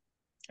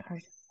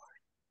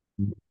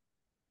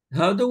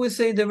 How do we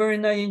say the verb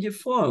in ing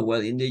form?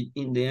 Well, in the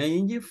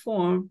ing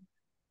form,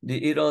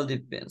 it all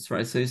depends,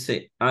 right? So you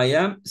say, I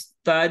am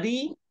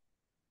studying,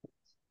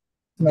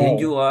 then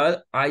you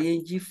add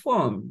ing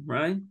form,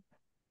 right?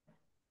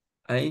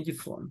 Ing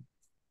form.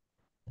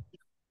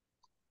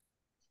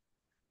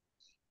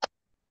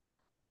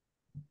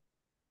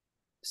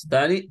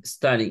 Study,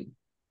 studying.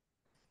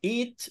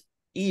 Eat,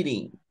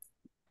 eating.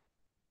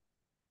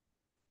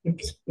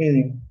 it's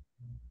eating?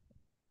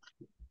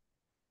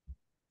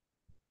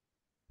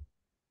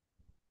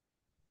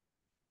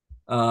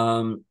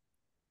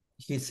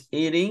 He's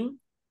eating.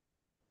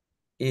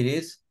 It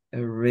is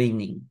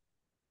raining.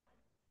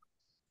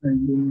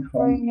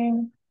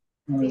 Raining.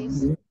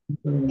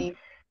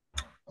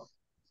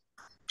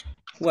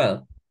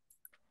 Well,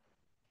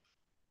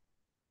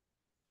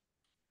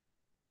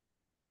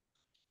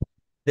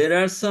 There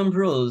are some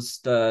rules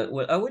that,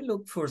 well, I will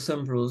look for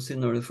some rules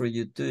in order for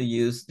you to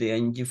use the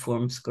ing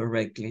forms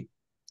correctly.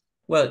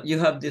 Well, you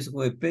have this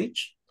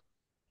webpage.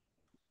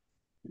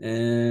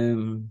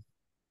 You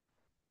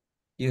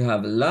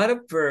have a lot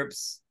of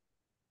verbs,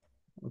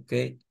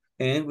 okay?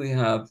 And we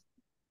have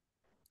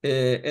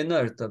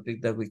another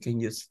topic that we can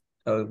use,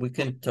 we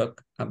can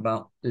talk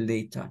about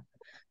later.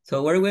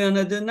 So what are we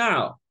gonna do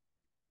now?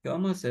 ¿Qué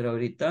vamos a hacer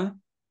ahorita?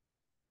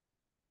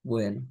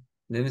 Bueno,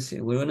 let me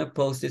see, we're gonna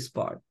post this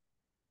part.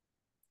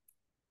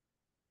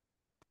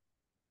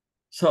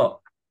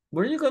 So,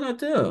 what are you gonna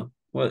do?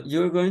 Well,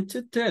 you're going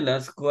to tell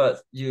us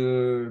what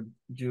your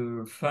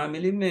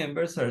family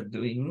members are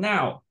doing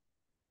now.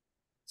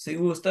 Si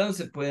gustan,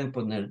 se pueden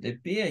poner de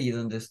pie ahí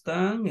donde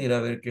están, ir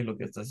a ver qué es lo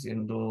que está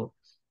haciendo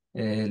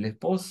el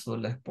esposo,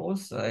 la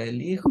esposa,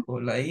 el hijo,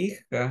 la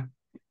hija,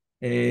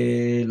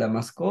 la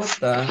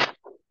mascota,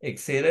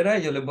 etcétera.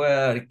 Yo les voy a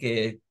dar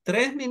que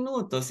 3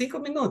 minutos, 5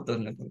 minutos.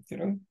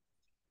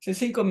 Sí,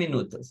 5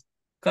 minutos.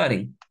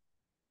 Karen.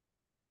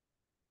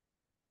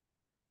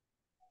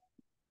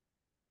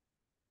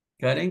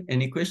 Karen,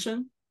 any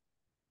question?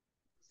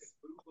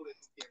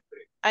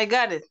 I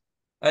got it.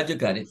 You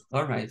got it.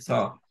 All right.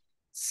 So,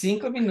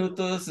 5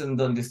 minutos en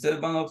donde ustedes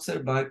van a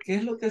observar qué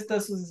es lo que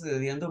está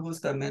sucediendo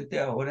justamente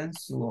ahora en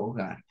su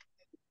hogar.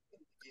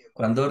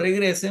 Cuando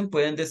regresen,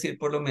 pueden decir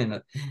por lo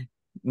menos,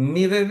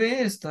 mi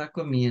bebé está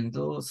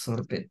comiendo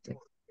sorbete.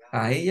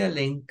 A ella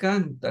le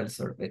encanta el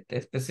sorbete,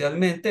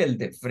 especialmente el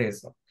de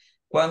fresa.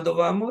 Cuando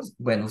vamos,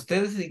 bueno,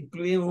 ustedes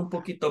incluyen un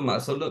poquito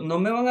más. Solo, no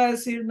me van a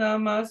decir nada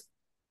más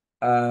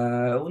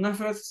una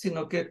frase,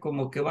 sino que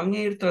como que van a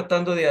ir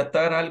tratando de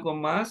atar algo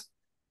más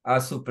a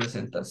su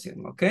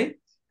presentación, ¿ok?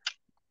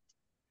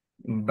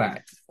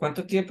 Vale.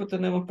 ¿Cuánto tiempo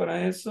tenemos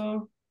para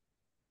eso?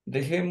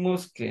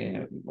 Dejemos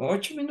que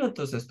 8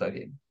 minutos está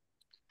bien.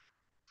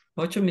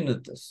 8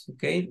 minutos,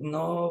 ¿ok?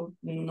 No,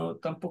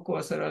 tampoco va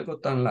a ser algo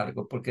tan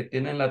largo porque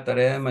tienen la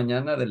tarea de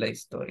mañana de la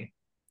historia.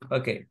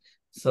 Ok,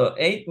 so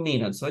 8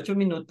 minutes, 8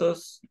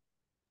 minutos.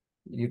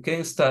 You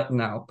can start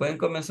now. Pueden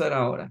comenzar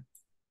ahora.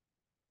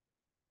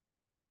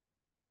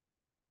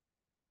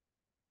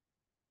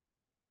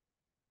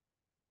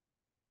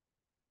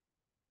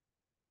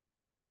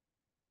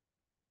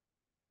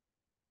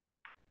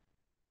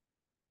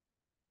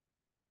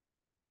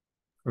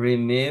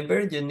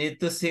 Remember, you need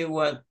to see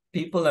what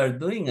people are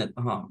doing at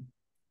home.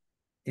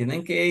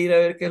 Tienen que ir a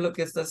ver qué es lo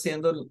que está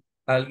haciendo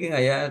alguien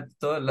allá,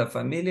 toda la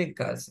familia en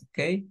casa,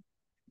 ¿ok?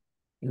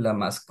 La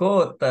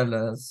mascota,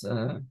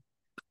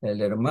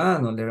 el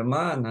hermano, la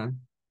hermana,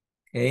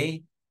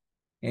 ¿ok?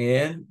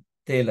 And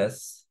tell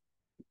us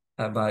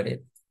about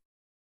it.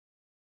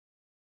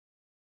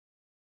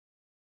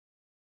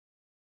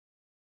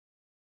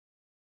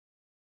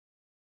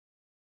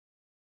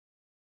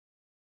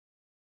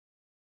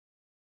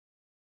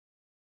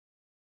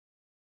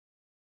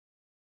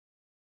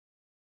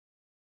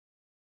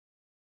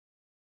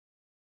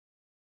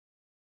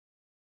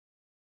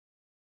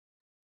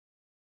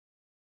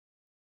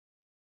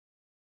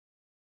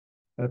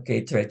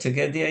 Okay, try to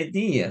get the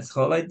ideas,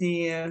 whole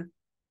idea.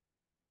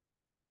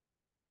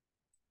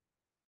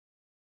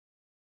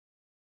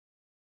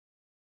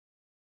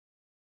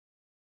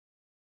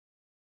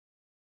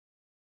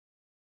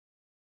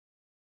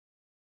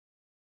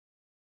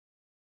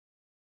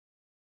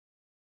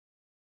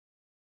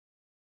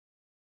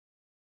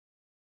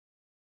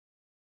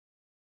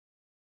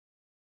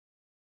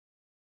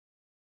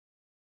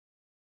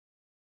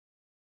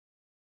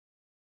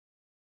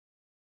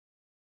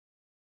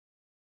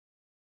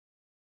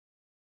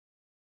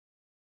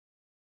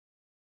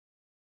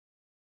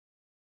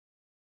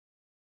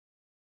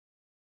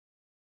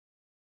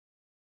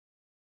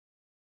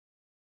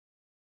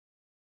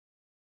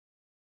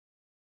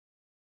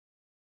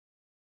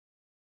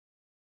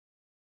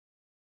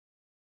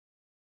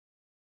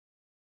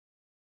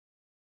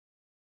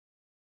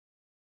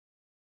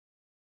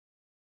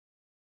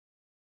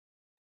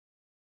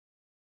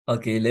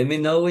 Okay, let me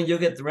know when you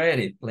get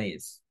ready,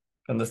 please.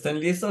 Cuando estén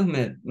listos,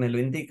 me lo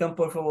indican,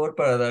 por favor,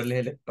 para darles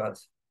el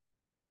espacio.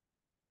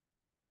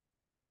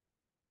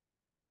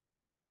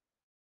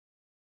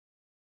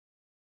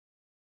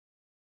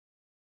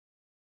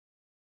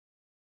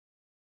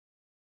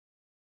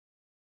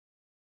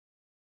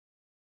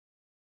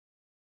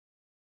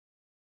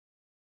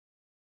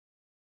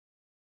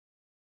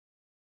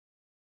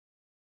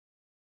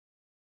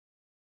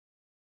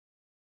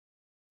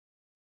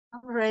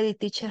 I'm ready,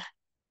 teacher.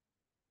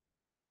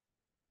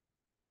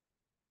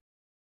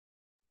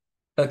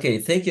 Okay,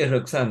 thank you,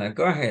 Roxana.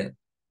 Go ahead.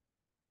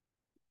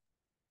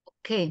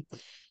 Okay.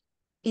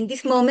 In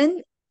this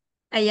moment,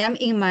 I am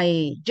in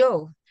my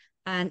job,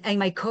 and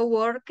my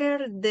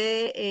coworker,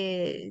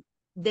 they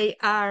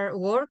are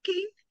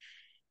working.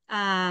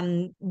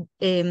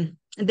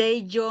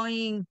 They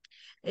join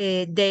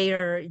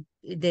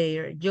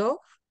their job,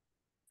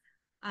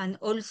 and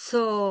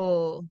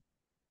also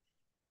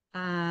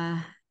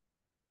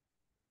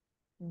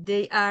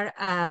they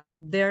are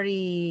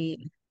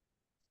very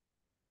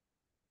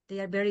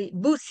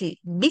busy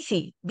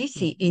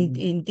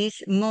in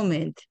this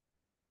moment.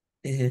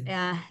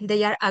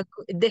 They are a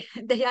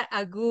they are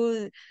a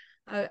good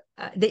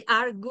they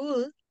are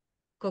good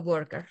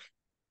co-workers.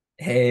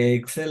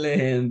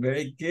 Excellent,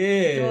 very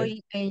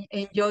good.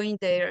 Enjoying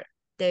their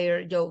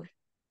job.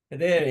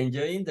 They're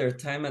enjoying their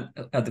time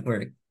at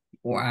work.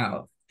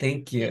 Wow,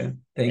 thank you. Yes,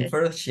 Thanks yes.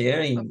 for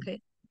sharing,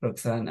 Okay.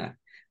 Roxana.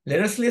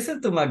 Let us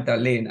listen to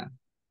Magdalena.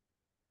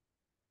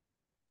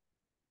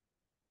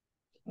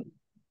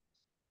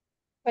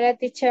 Hola,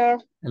 teacher.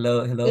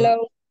 Hello, hello.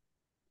 Hello.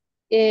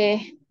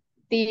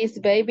 This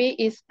baby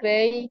is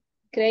crying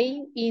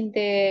in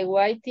the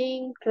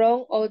waiting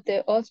room of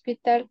the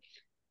hospital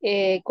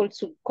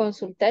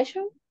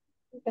consultation.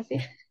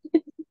 Así.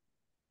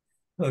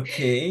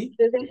 Okay.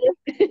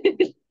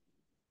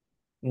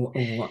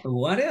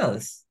 What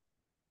else?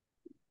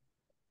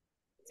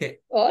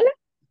 Hola.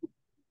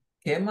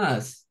 ¿Qué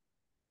más?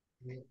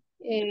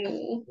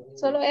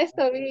 Solo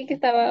esto, vi que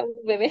estaba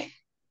un bebé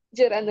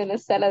llorando en la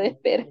sala de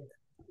espera.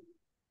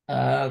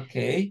 Ah, ok.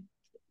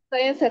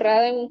 Estoy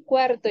encerrada en un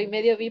cuarto y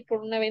medio vi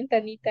por una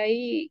ventanita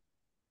ahí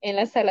en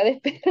la sala de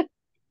espera.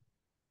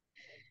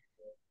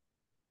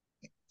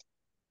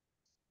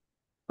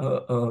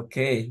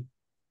 Okay.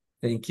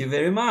 Thank you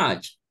very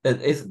much.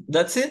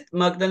 That's it,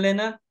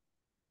 Magdalena?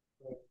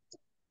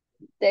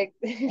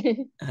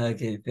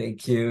 Okay,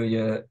 thank you.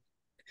 Yeah.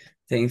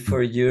 Thanks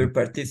for your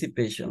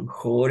participation.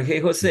 Jorge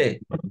José.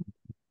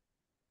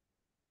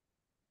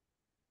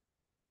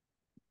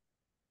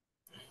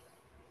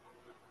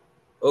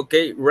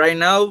 Okay, right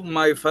now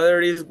my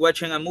father is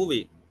watching a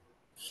movie.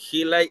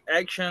 He likes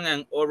action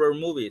and horror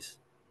movies.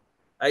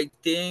 I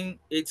think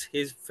it's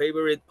his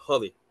favorite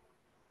hobby.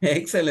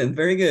 Excellent,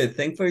 very good.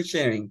 Thanks for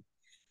sharing.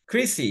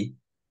 Chrissy.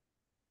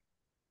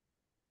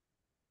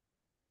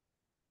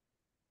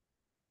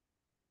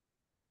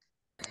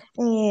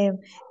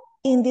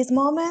 In this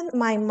moment,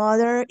 my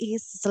mother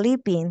is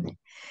sleeping.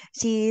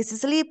 She is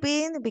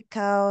sleeping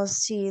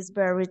because she is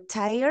very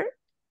tired.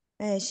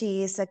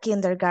 She is a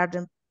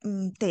kindergarten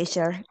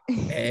teacher.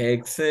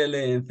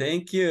 Excellent,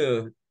 thank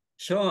you.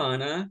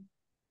 Joanna.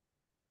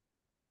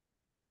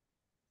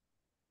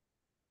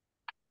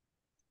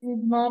 This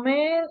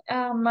moment,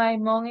 my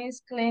mom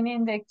is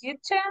cleaning the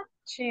kitchen.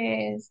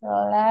 She is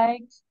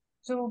like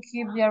to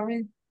keep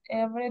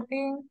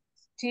everything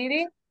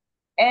tidy.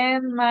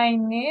 And my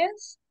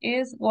niece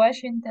is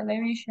watching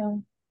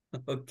television.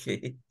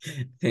 Okay,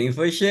 thanks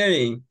for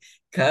sharing.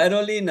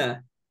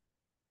 Carolina.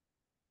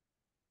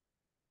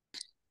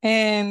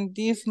 And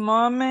this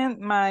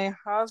moment, my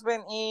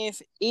husband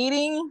is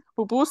eating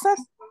pupusas,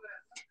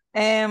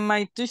 and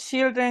my two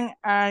children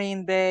are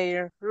in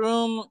their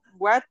room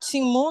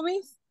watching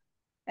movies,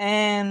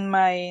 and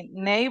my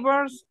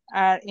neighbors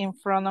are in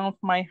front of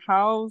my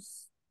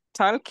house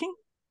talking,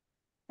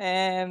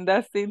 and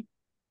that's it.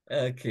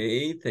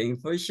 Okay,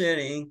 thanks for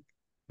sharing.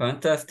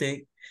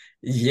 Fantastic.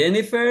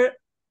 Jennifer.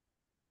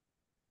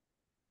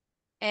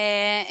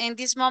 In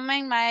this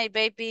moment, my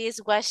baby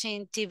is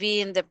watching TV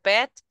in the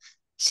bed.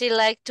 She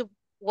like to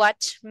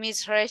watch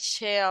Miss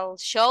Rachel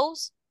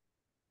shows.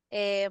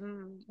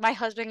 My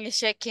husband is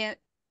checking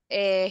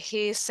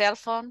his cell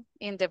phone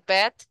in the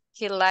bed.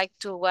 He like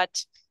to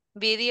watch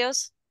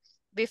videos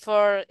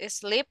before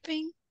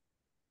sleeping.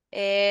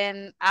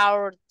 And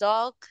our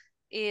dog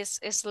is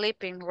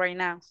sleeping right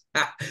now.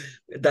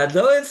 That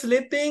dog is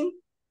sleeping?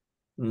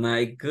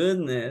 My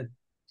goodness.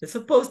 It's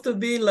supposed to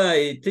be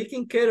like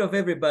taking care of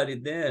everybody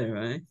there,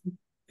 right?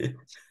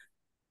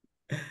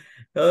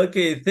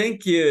 Okay,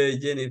 thank you,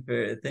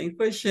 Jennifer. Thanks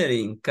for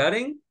sharing.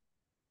 Karen?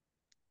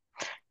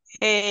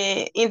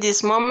 In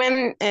this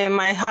moment,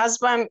 my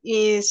husband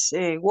is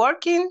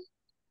working,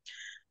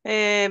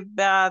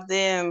 but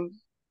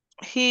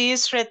he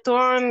is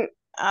returned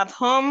at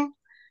home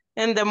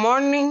in the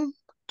morning,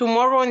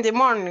 tomorrow in the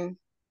morning.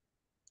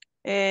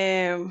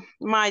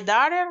 My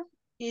daughter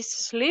is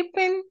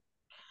sleeping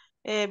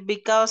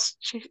because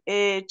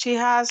she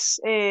has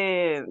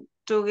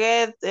to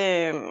get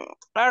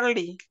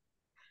early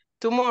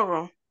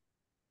tomorrow.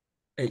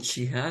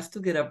 She has to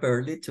get up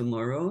early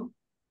tomorrow?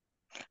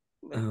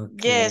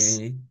 Yes,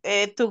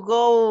 Okay. to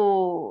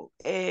go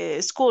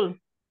school.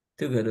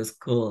 To go to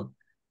school.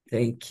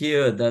 Thank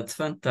you. That's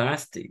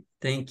fantastic.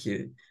 Thank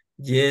you.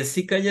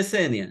 Jessica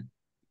Yesenia.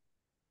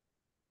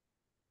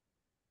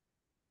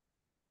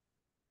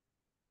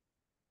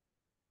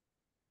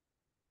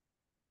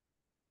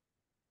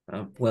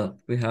 Well,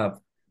 we have.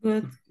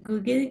 Good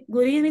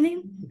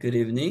evening. Good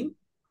evening.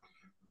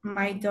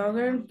 My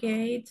daughter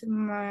gave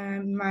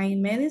my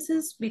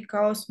medicines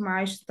because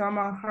my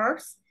stomach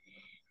hurts.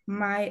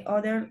 My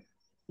other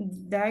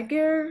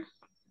daughter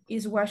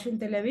is watching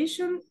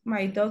television.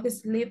 My dog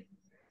is sleep.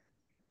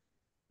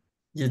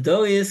 Your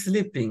dog is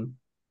sleeping.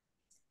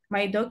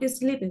 My dog is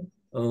sleeping.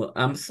 Oh,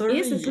 I'm sorry.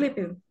 Is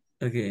sleeping.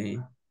 Okay.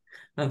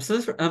 I'm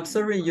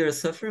sorry you're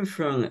suffering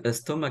from a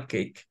stomach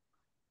ache.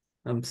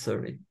 I'm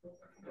sorry.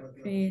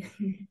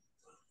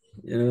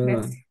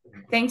 Yeah.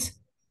 Thanks.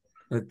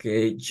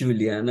 Okay,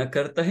 Juliana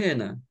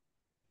Cartagena.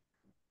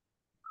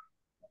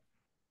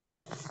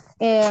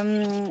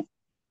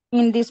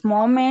 In this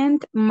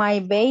moment, my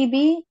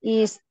baby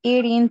is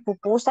eating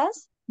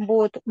pupusas,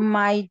 but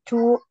my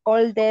two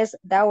oldest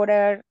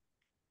daughters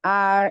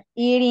are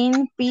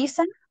eating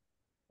pizza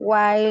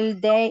while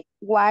they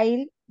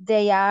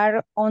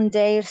are on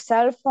their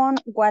cell phone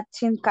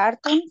watching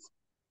cartoons,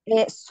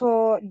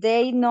 so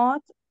they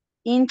not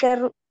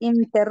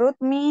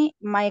interrupt me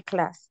my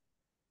class.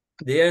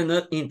 They are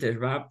not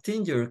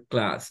interrupting your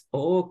class.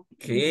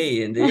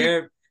 Okay, and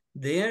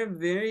they are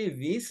very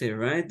busy,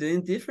 right?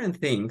 Doing different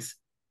things.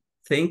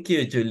 Thank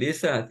you,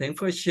 Julissa. Thanks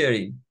for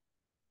sharing.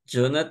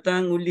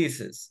 Jonathan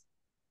Ulises.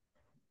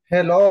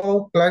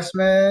 Hello,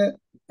 classmate.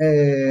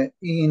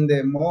 In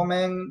the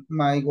moment,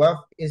 my wife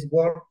is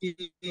working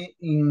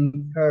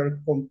in her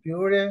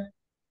computer.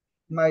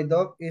 My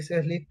dog is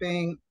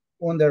sleeping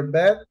under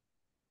bed.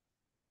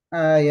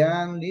 I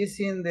am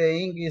listening the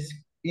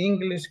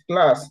English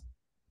class.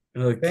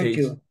 Okay, Thank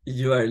you.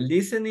 You are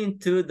listening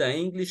to the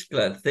English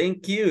class.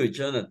 Thank you,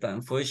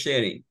 Jonathan, for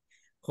sharing.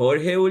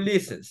 Jorge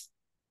Ulises.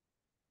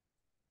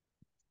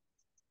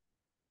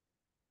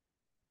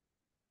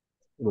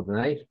 Good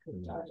night.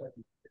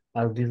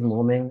 At this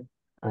moment,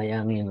 I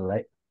am in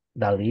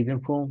the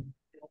living room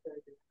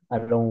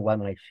along with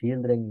my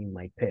children and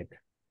my pet.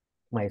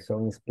 My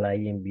son is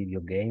playing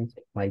video games.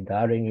 My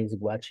daughter is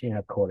watching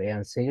a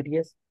Korean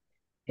series,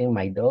 and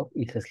my dog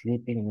is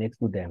sleeping next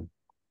to them.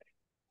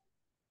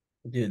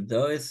 Your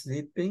dog is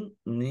sleeping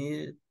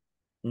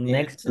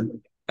Next to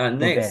them.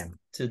 Next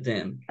to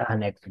them.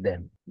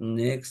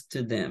 Next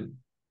to them.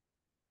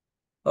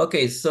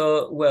 Okay,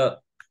 so,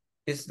 well,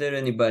 is there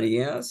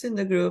anybody else in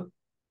the group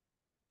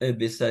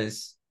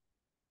besides?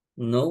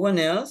 No one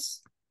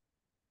else?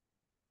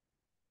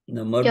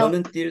 No more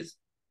volunteers?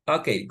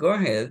 Okay, go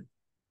ahead.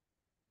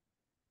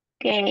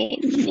 Okay,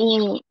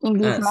 in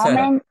this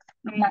moment,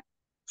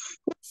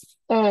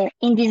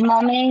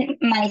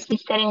 my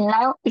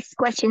sister-in-law is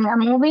watching a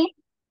movie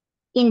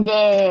in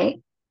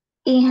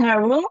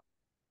her room.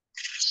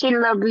 She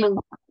loves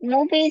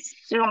movies,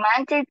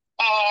 romantic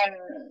and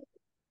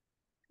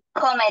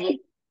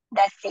comedy.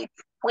 That's it.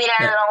 We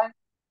are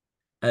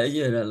alone.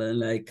 You're alone,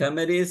 like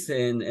comedies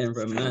and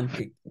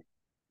romantic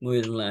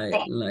with like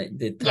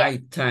the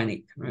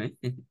Titanic, right?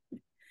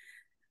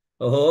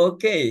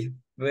 Okay,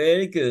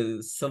 very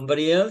good.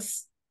 Somebody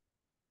else?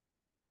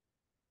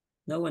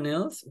 No one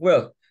else?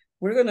 Well,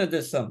 we're gonna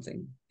do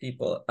something,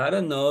 people. I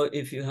don't know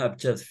if you have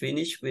just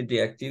finished with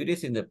the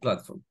activities in the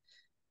platform.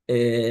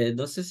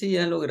 No sé si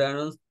ya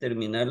lograron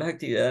terminar las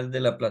actividades de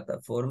la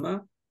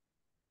plataforma.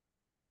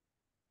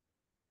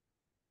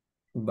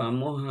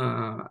 Vamos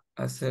a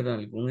hacer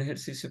algún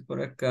ejercicio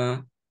por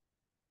acá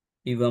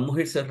y vamos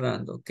a ir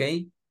cerrando, ¿ok?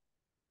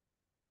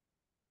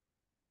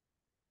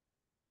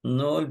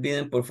 No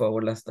olviden, por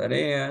favor, las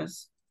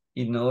tareas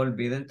y no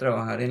olviden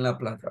trabajar en la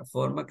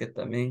plataforma, que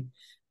también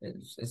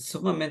es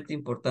sumamente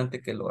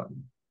importante que lo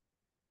hagan.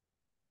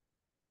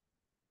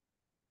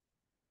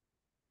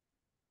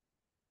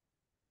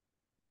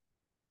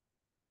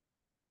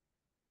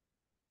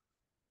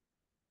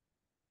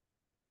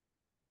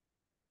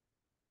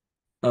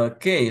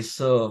 Okay,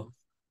 so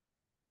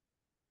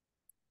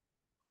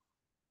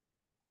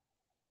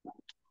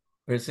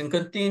present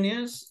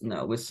continuous.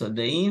 Now we saw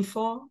the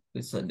info,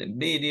 we saw the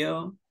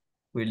video,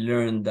 we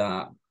learned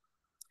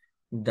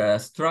the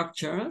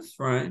structures,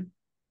 right?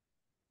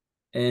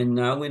 And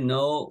now we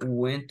know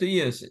when to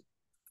use it.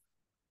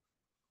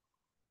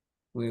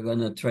 We're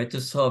gonna try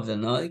to solve the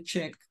knowledge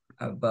check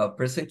about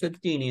present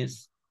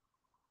continuous.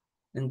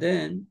 And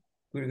then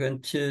we're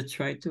going to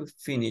try to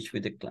finish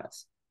with the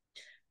class.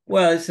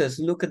 Well, it says,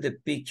 look at the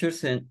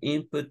pictures and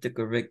input the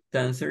correct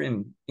answer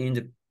in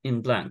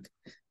blank.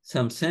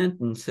 Some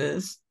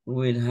sentences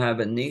will have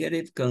a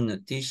negative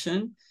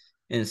connotation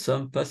and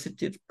some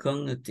positive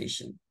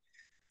connotation.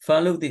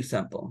 Follow the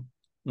example.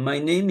 My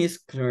name is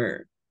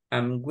Claire.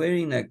 I'm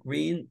wearing a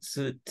green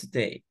suit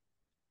today.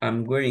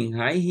 I'm wearing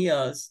high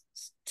heels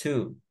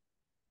too.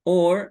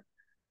 Or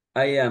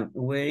I am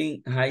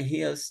wearing high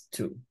heels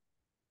too.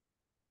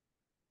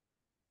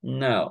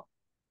 Now,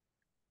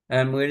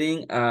 I'm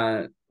wearing,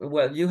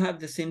 well, you have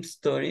the same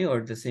story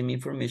or the same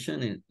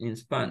information in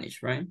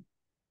Spanish, right?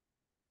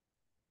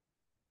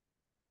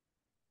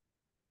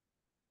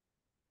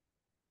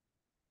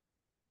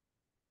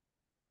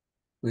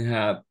 We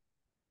have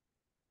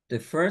the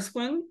first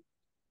one.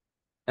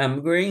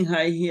 I'm wearing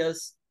high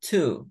heels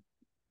too.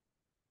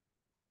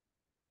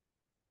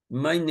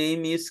 My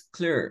name is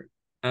Claire.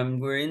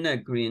 I'm wearing a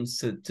green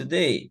suit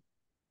today.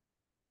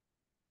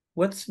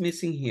 What's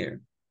missing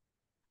here?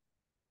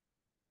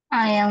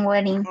 I am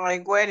wearing.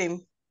 I'm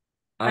wearing.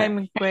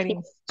 I'm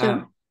wearing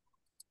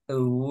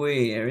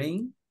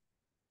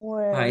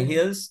high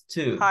heels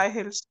too. High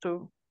heels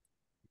too.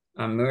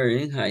 I'm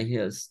wearing high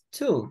heels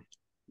too.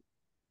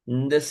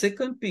 In the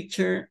second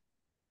picture,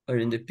 or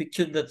in the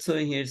picture that's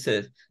showing here,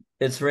 says,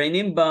 it's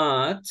raining,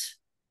 but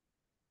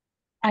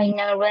I'm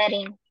not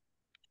wearing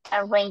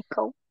a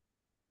raincoat.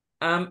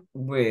 I am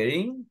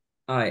wearing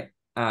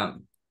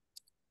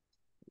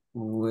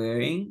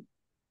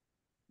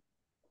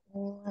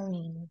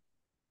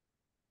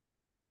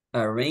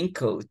a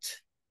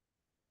raincoat.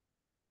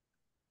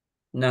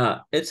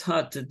 Now, it's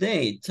hot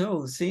today.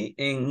 Tosi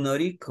and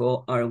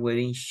Noriko are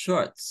wearing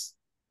shorts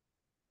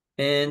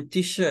and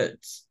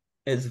t-shirts.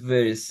 It's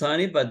very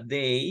sunny, but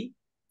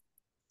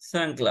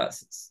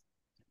sunglasses.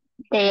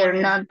 They are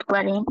not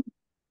wearing.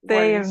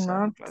 They are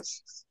not.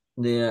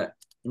 They are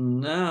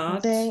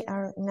not. They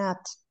are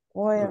not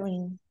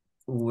wearing.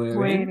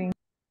 Wearing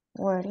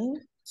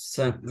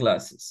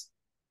sunglasses.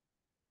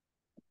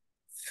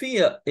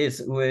 Phil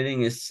is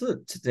wearing a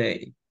suit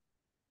today.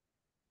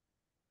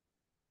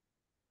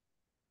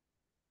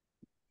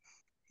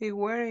 He's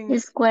wearing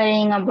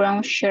a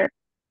brown shirt.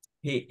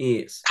 He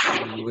is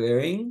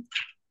wearing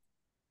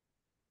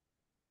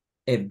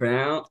a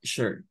brown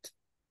shirt.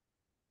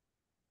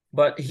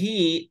 But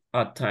he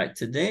tied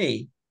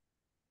today.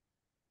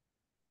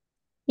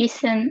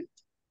 Isn't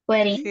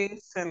wearing. He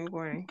isn't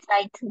wearing.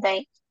 Tie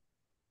today.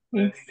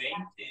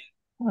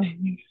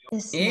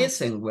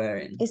 Isn't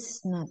wearing.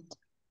 It's not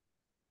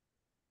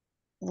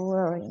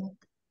wearing.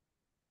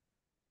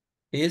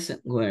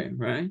 Isn't wearing,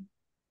 right?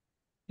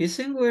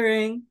 Isn't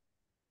wearing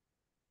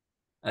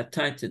a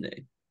tie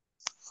today.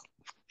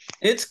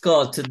 It's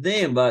cold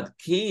today, but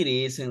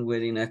Katie isn't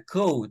wearing a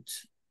coat.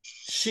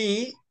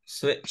 She,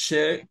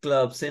 sweatshirt,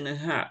 gloves, and a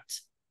hat.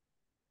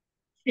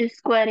 She's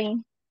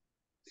wearing.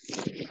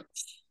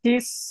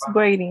 She's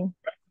waiting.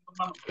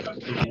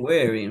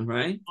 Wearing,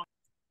 right?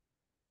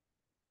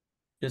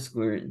 Just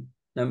wearing.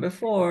 Number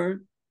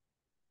 4,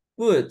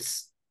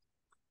 boots.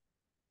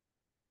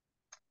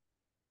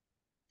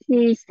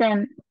 She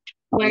isn't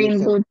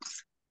wearing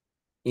boots.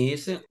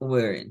 Isn't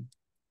wearing.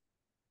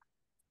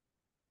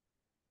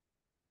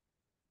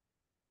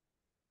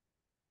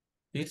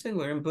 Isn't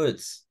wearing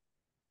boots.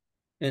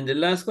 And the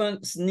last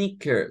one,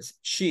 sneakers.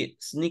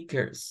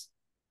 Sneakers.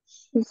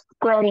 She's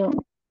wearing.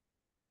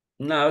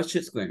 Now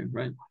she's wearing,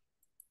 right?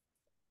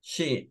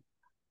 She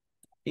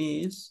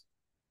is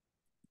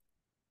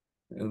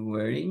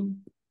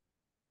wearing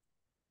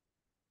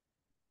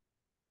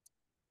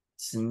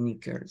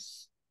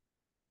sneakers.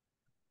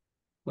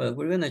 Well,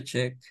 we're gonna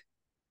check.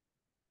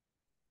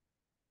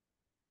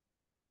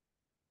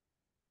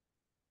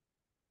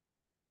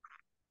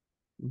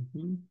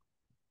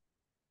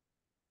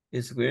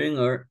 Is wearing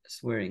or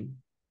swearing?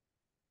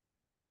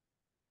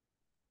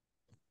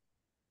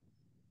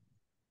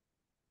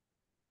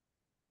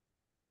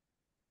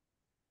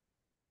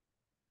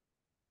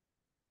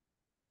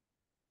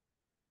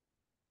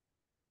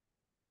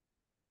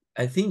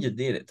 I think you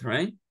did it,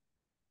 right?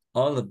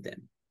 All of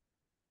them.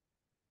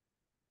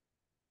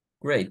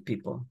 Great,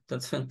 people.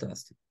 That's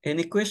fantastic.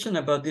 Any question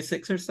about this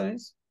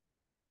exercise?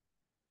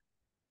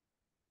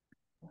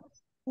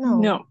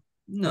 No.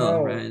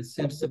 No, right? It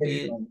seems to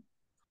be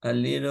a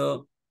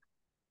little,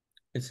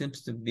 it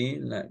seems to be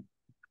like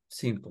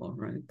simple,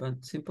 right?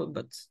 But simple,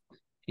 but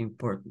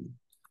important.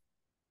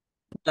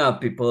 Now,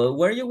 people,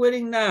 what are you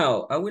wearing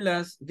now? I will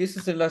ask, this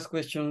is the last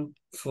question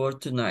for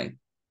tonight.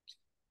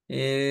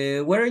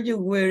 What are you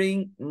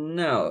wearing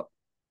now?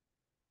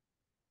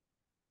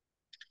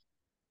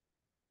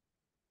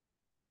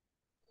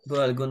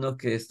 Bueno, algunos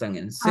que están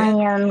en set. I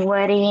am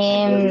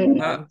wearing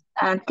a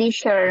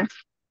t-shirt.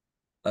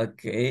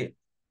 Okay.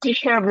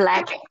 T-shirt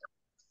black.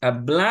 A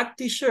black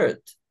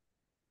t-shirt.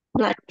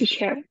 Black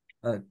t-shirt.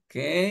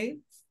 Okay.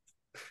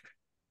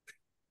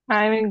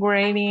 I'm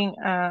wearing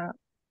a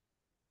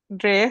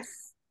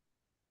dress.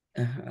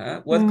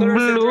 What color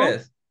is the Blue.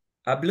 dress?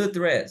 A blue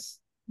dress.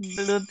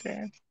 Blue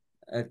dress.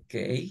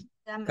 Okay.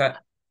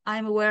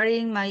 I'm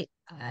wearing my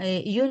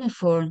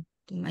uniform,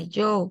 my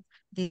job.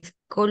 This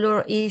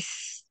color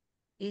is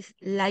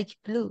light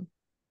blue.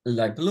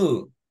 Light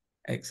blue.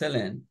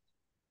 Excellent.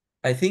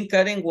 I think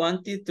Karen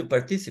wanted to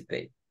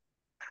participate.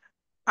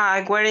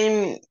 I'm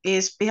wearing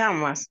his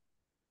pajamas.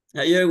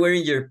 You're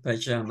wearing your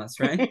pajamas,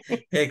 right?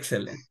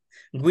 Excellent.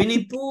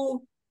 Winnie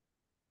Pooh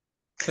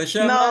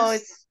pajamas? No,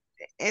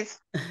 it's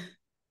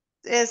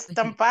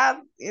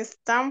estampado.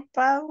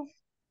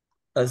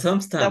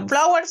 Some stamps. The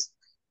flowers.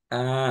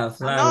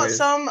 Flowers. No,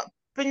 some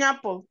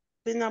pineapple.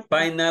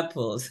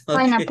 Pineapples. Okay.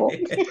 Pineapple.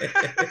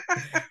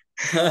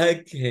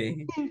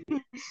 Okay.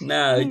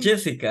 Now,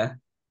 Jessica.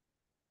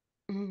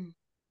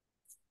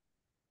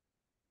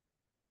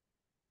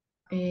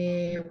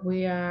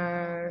 We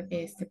are,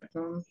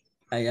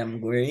 I am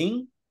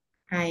wearing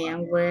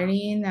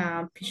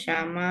a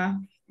pijama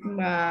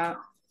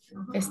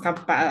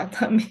estampada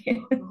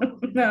también.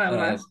 Nada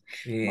más.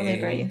 O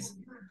de rayas.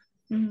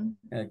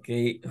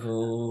 Okay.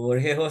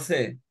 Jorge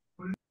José.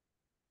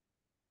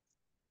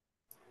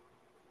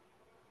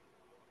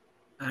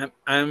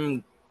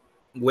 I'm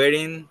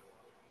wearing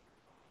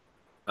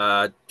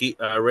a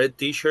red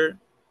t-shirt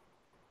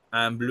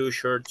and blue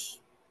shorts.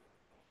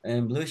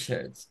 And blue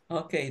shirts.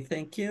 Okay,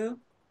 thank you.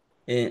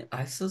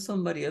 I saw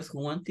somebody else who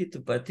wanted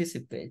to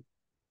participate.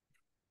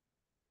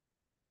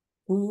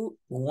 Who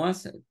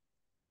was it?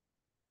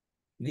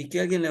 Vi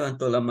que alguien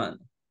levantó la mano.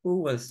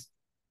 Who was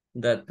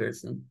that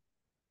person?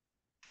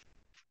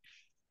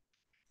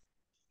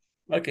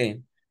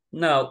 Okay.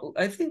 Now,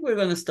 I think we're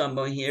going to stop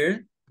on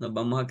here. Nos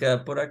vamos a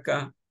quedar por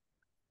acá.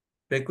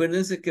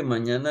 Recuérdense que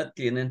mañana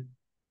tienen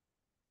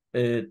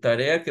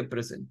tarea que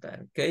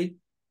presentar, ¿ok?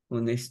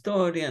 Una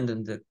historia en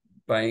donde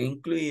van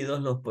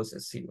incluidos los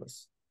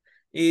posesivos.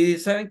 Y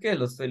saben que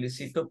los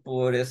felicito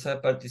por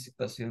esa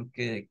participación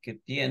que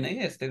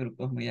tienen. Este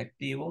grupo es muy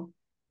activo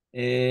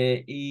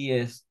y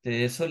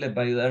eso les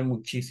va a ayudar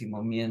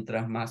muchísimo.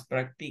 Mientras más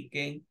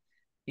practiquen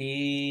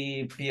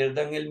y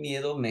pierdan el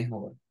miedo,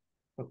 mejor.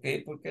 ¿Ok?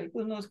 Porque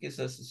algunos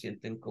quizás se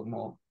sienten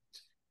como,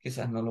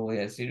 quizás no lo voy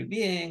a decir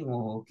bien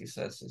o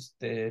quizás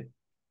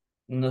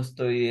no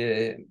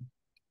estoy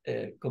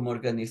como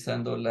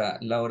organizando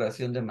la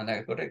oración de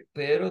manera correcta,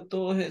 pero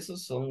todos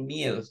esos son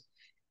miedos.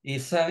 Y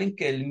saben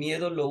que el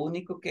miedo lo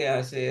único que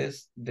hace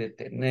es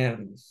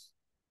detenernos.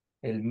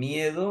 El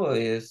miedo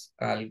es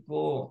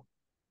algo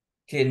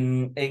que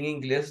en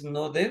inglés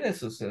no debe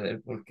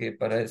suceder porque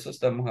para eso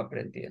estamos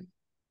aprendiendo.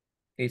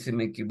 Y si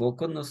me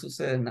equivoco no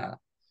sucede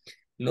nada.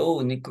 Lo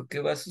único que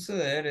va a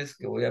suceder es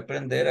que voy a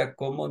aprender a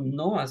cómo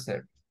no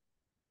hacerlo,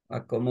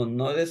 a cómo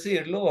no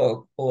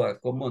decirlo o a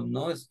cómo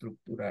no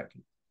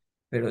estructurarlo.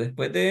 Pero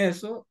después de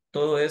eso,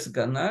 todo es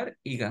ganar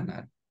y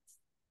ganar.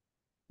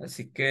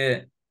 Así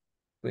que,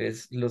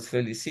 pues, los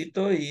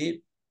felicito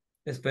y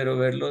espero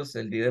verlos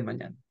el día de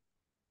mañana.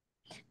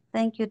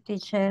 Thank you,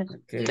 teacher.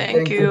 Okay.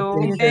 Thank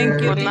you.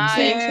 Thank you, Good night.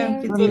 teacher.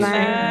 Good Good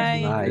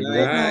night. Good Good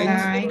night.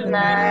 night. Good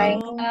night.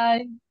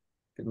 Bye.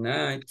 Good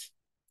night.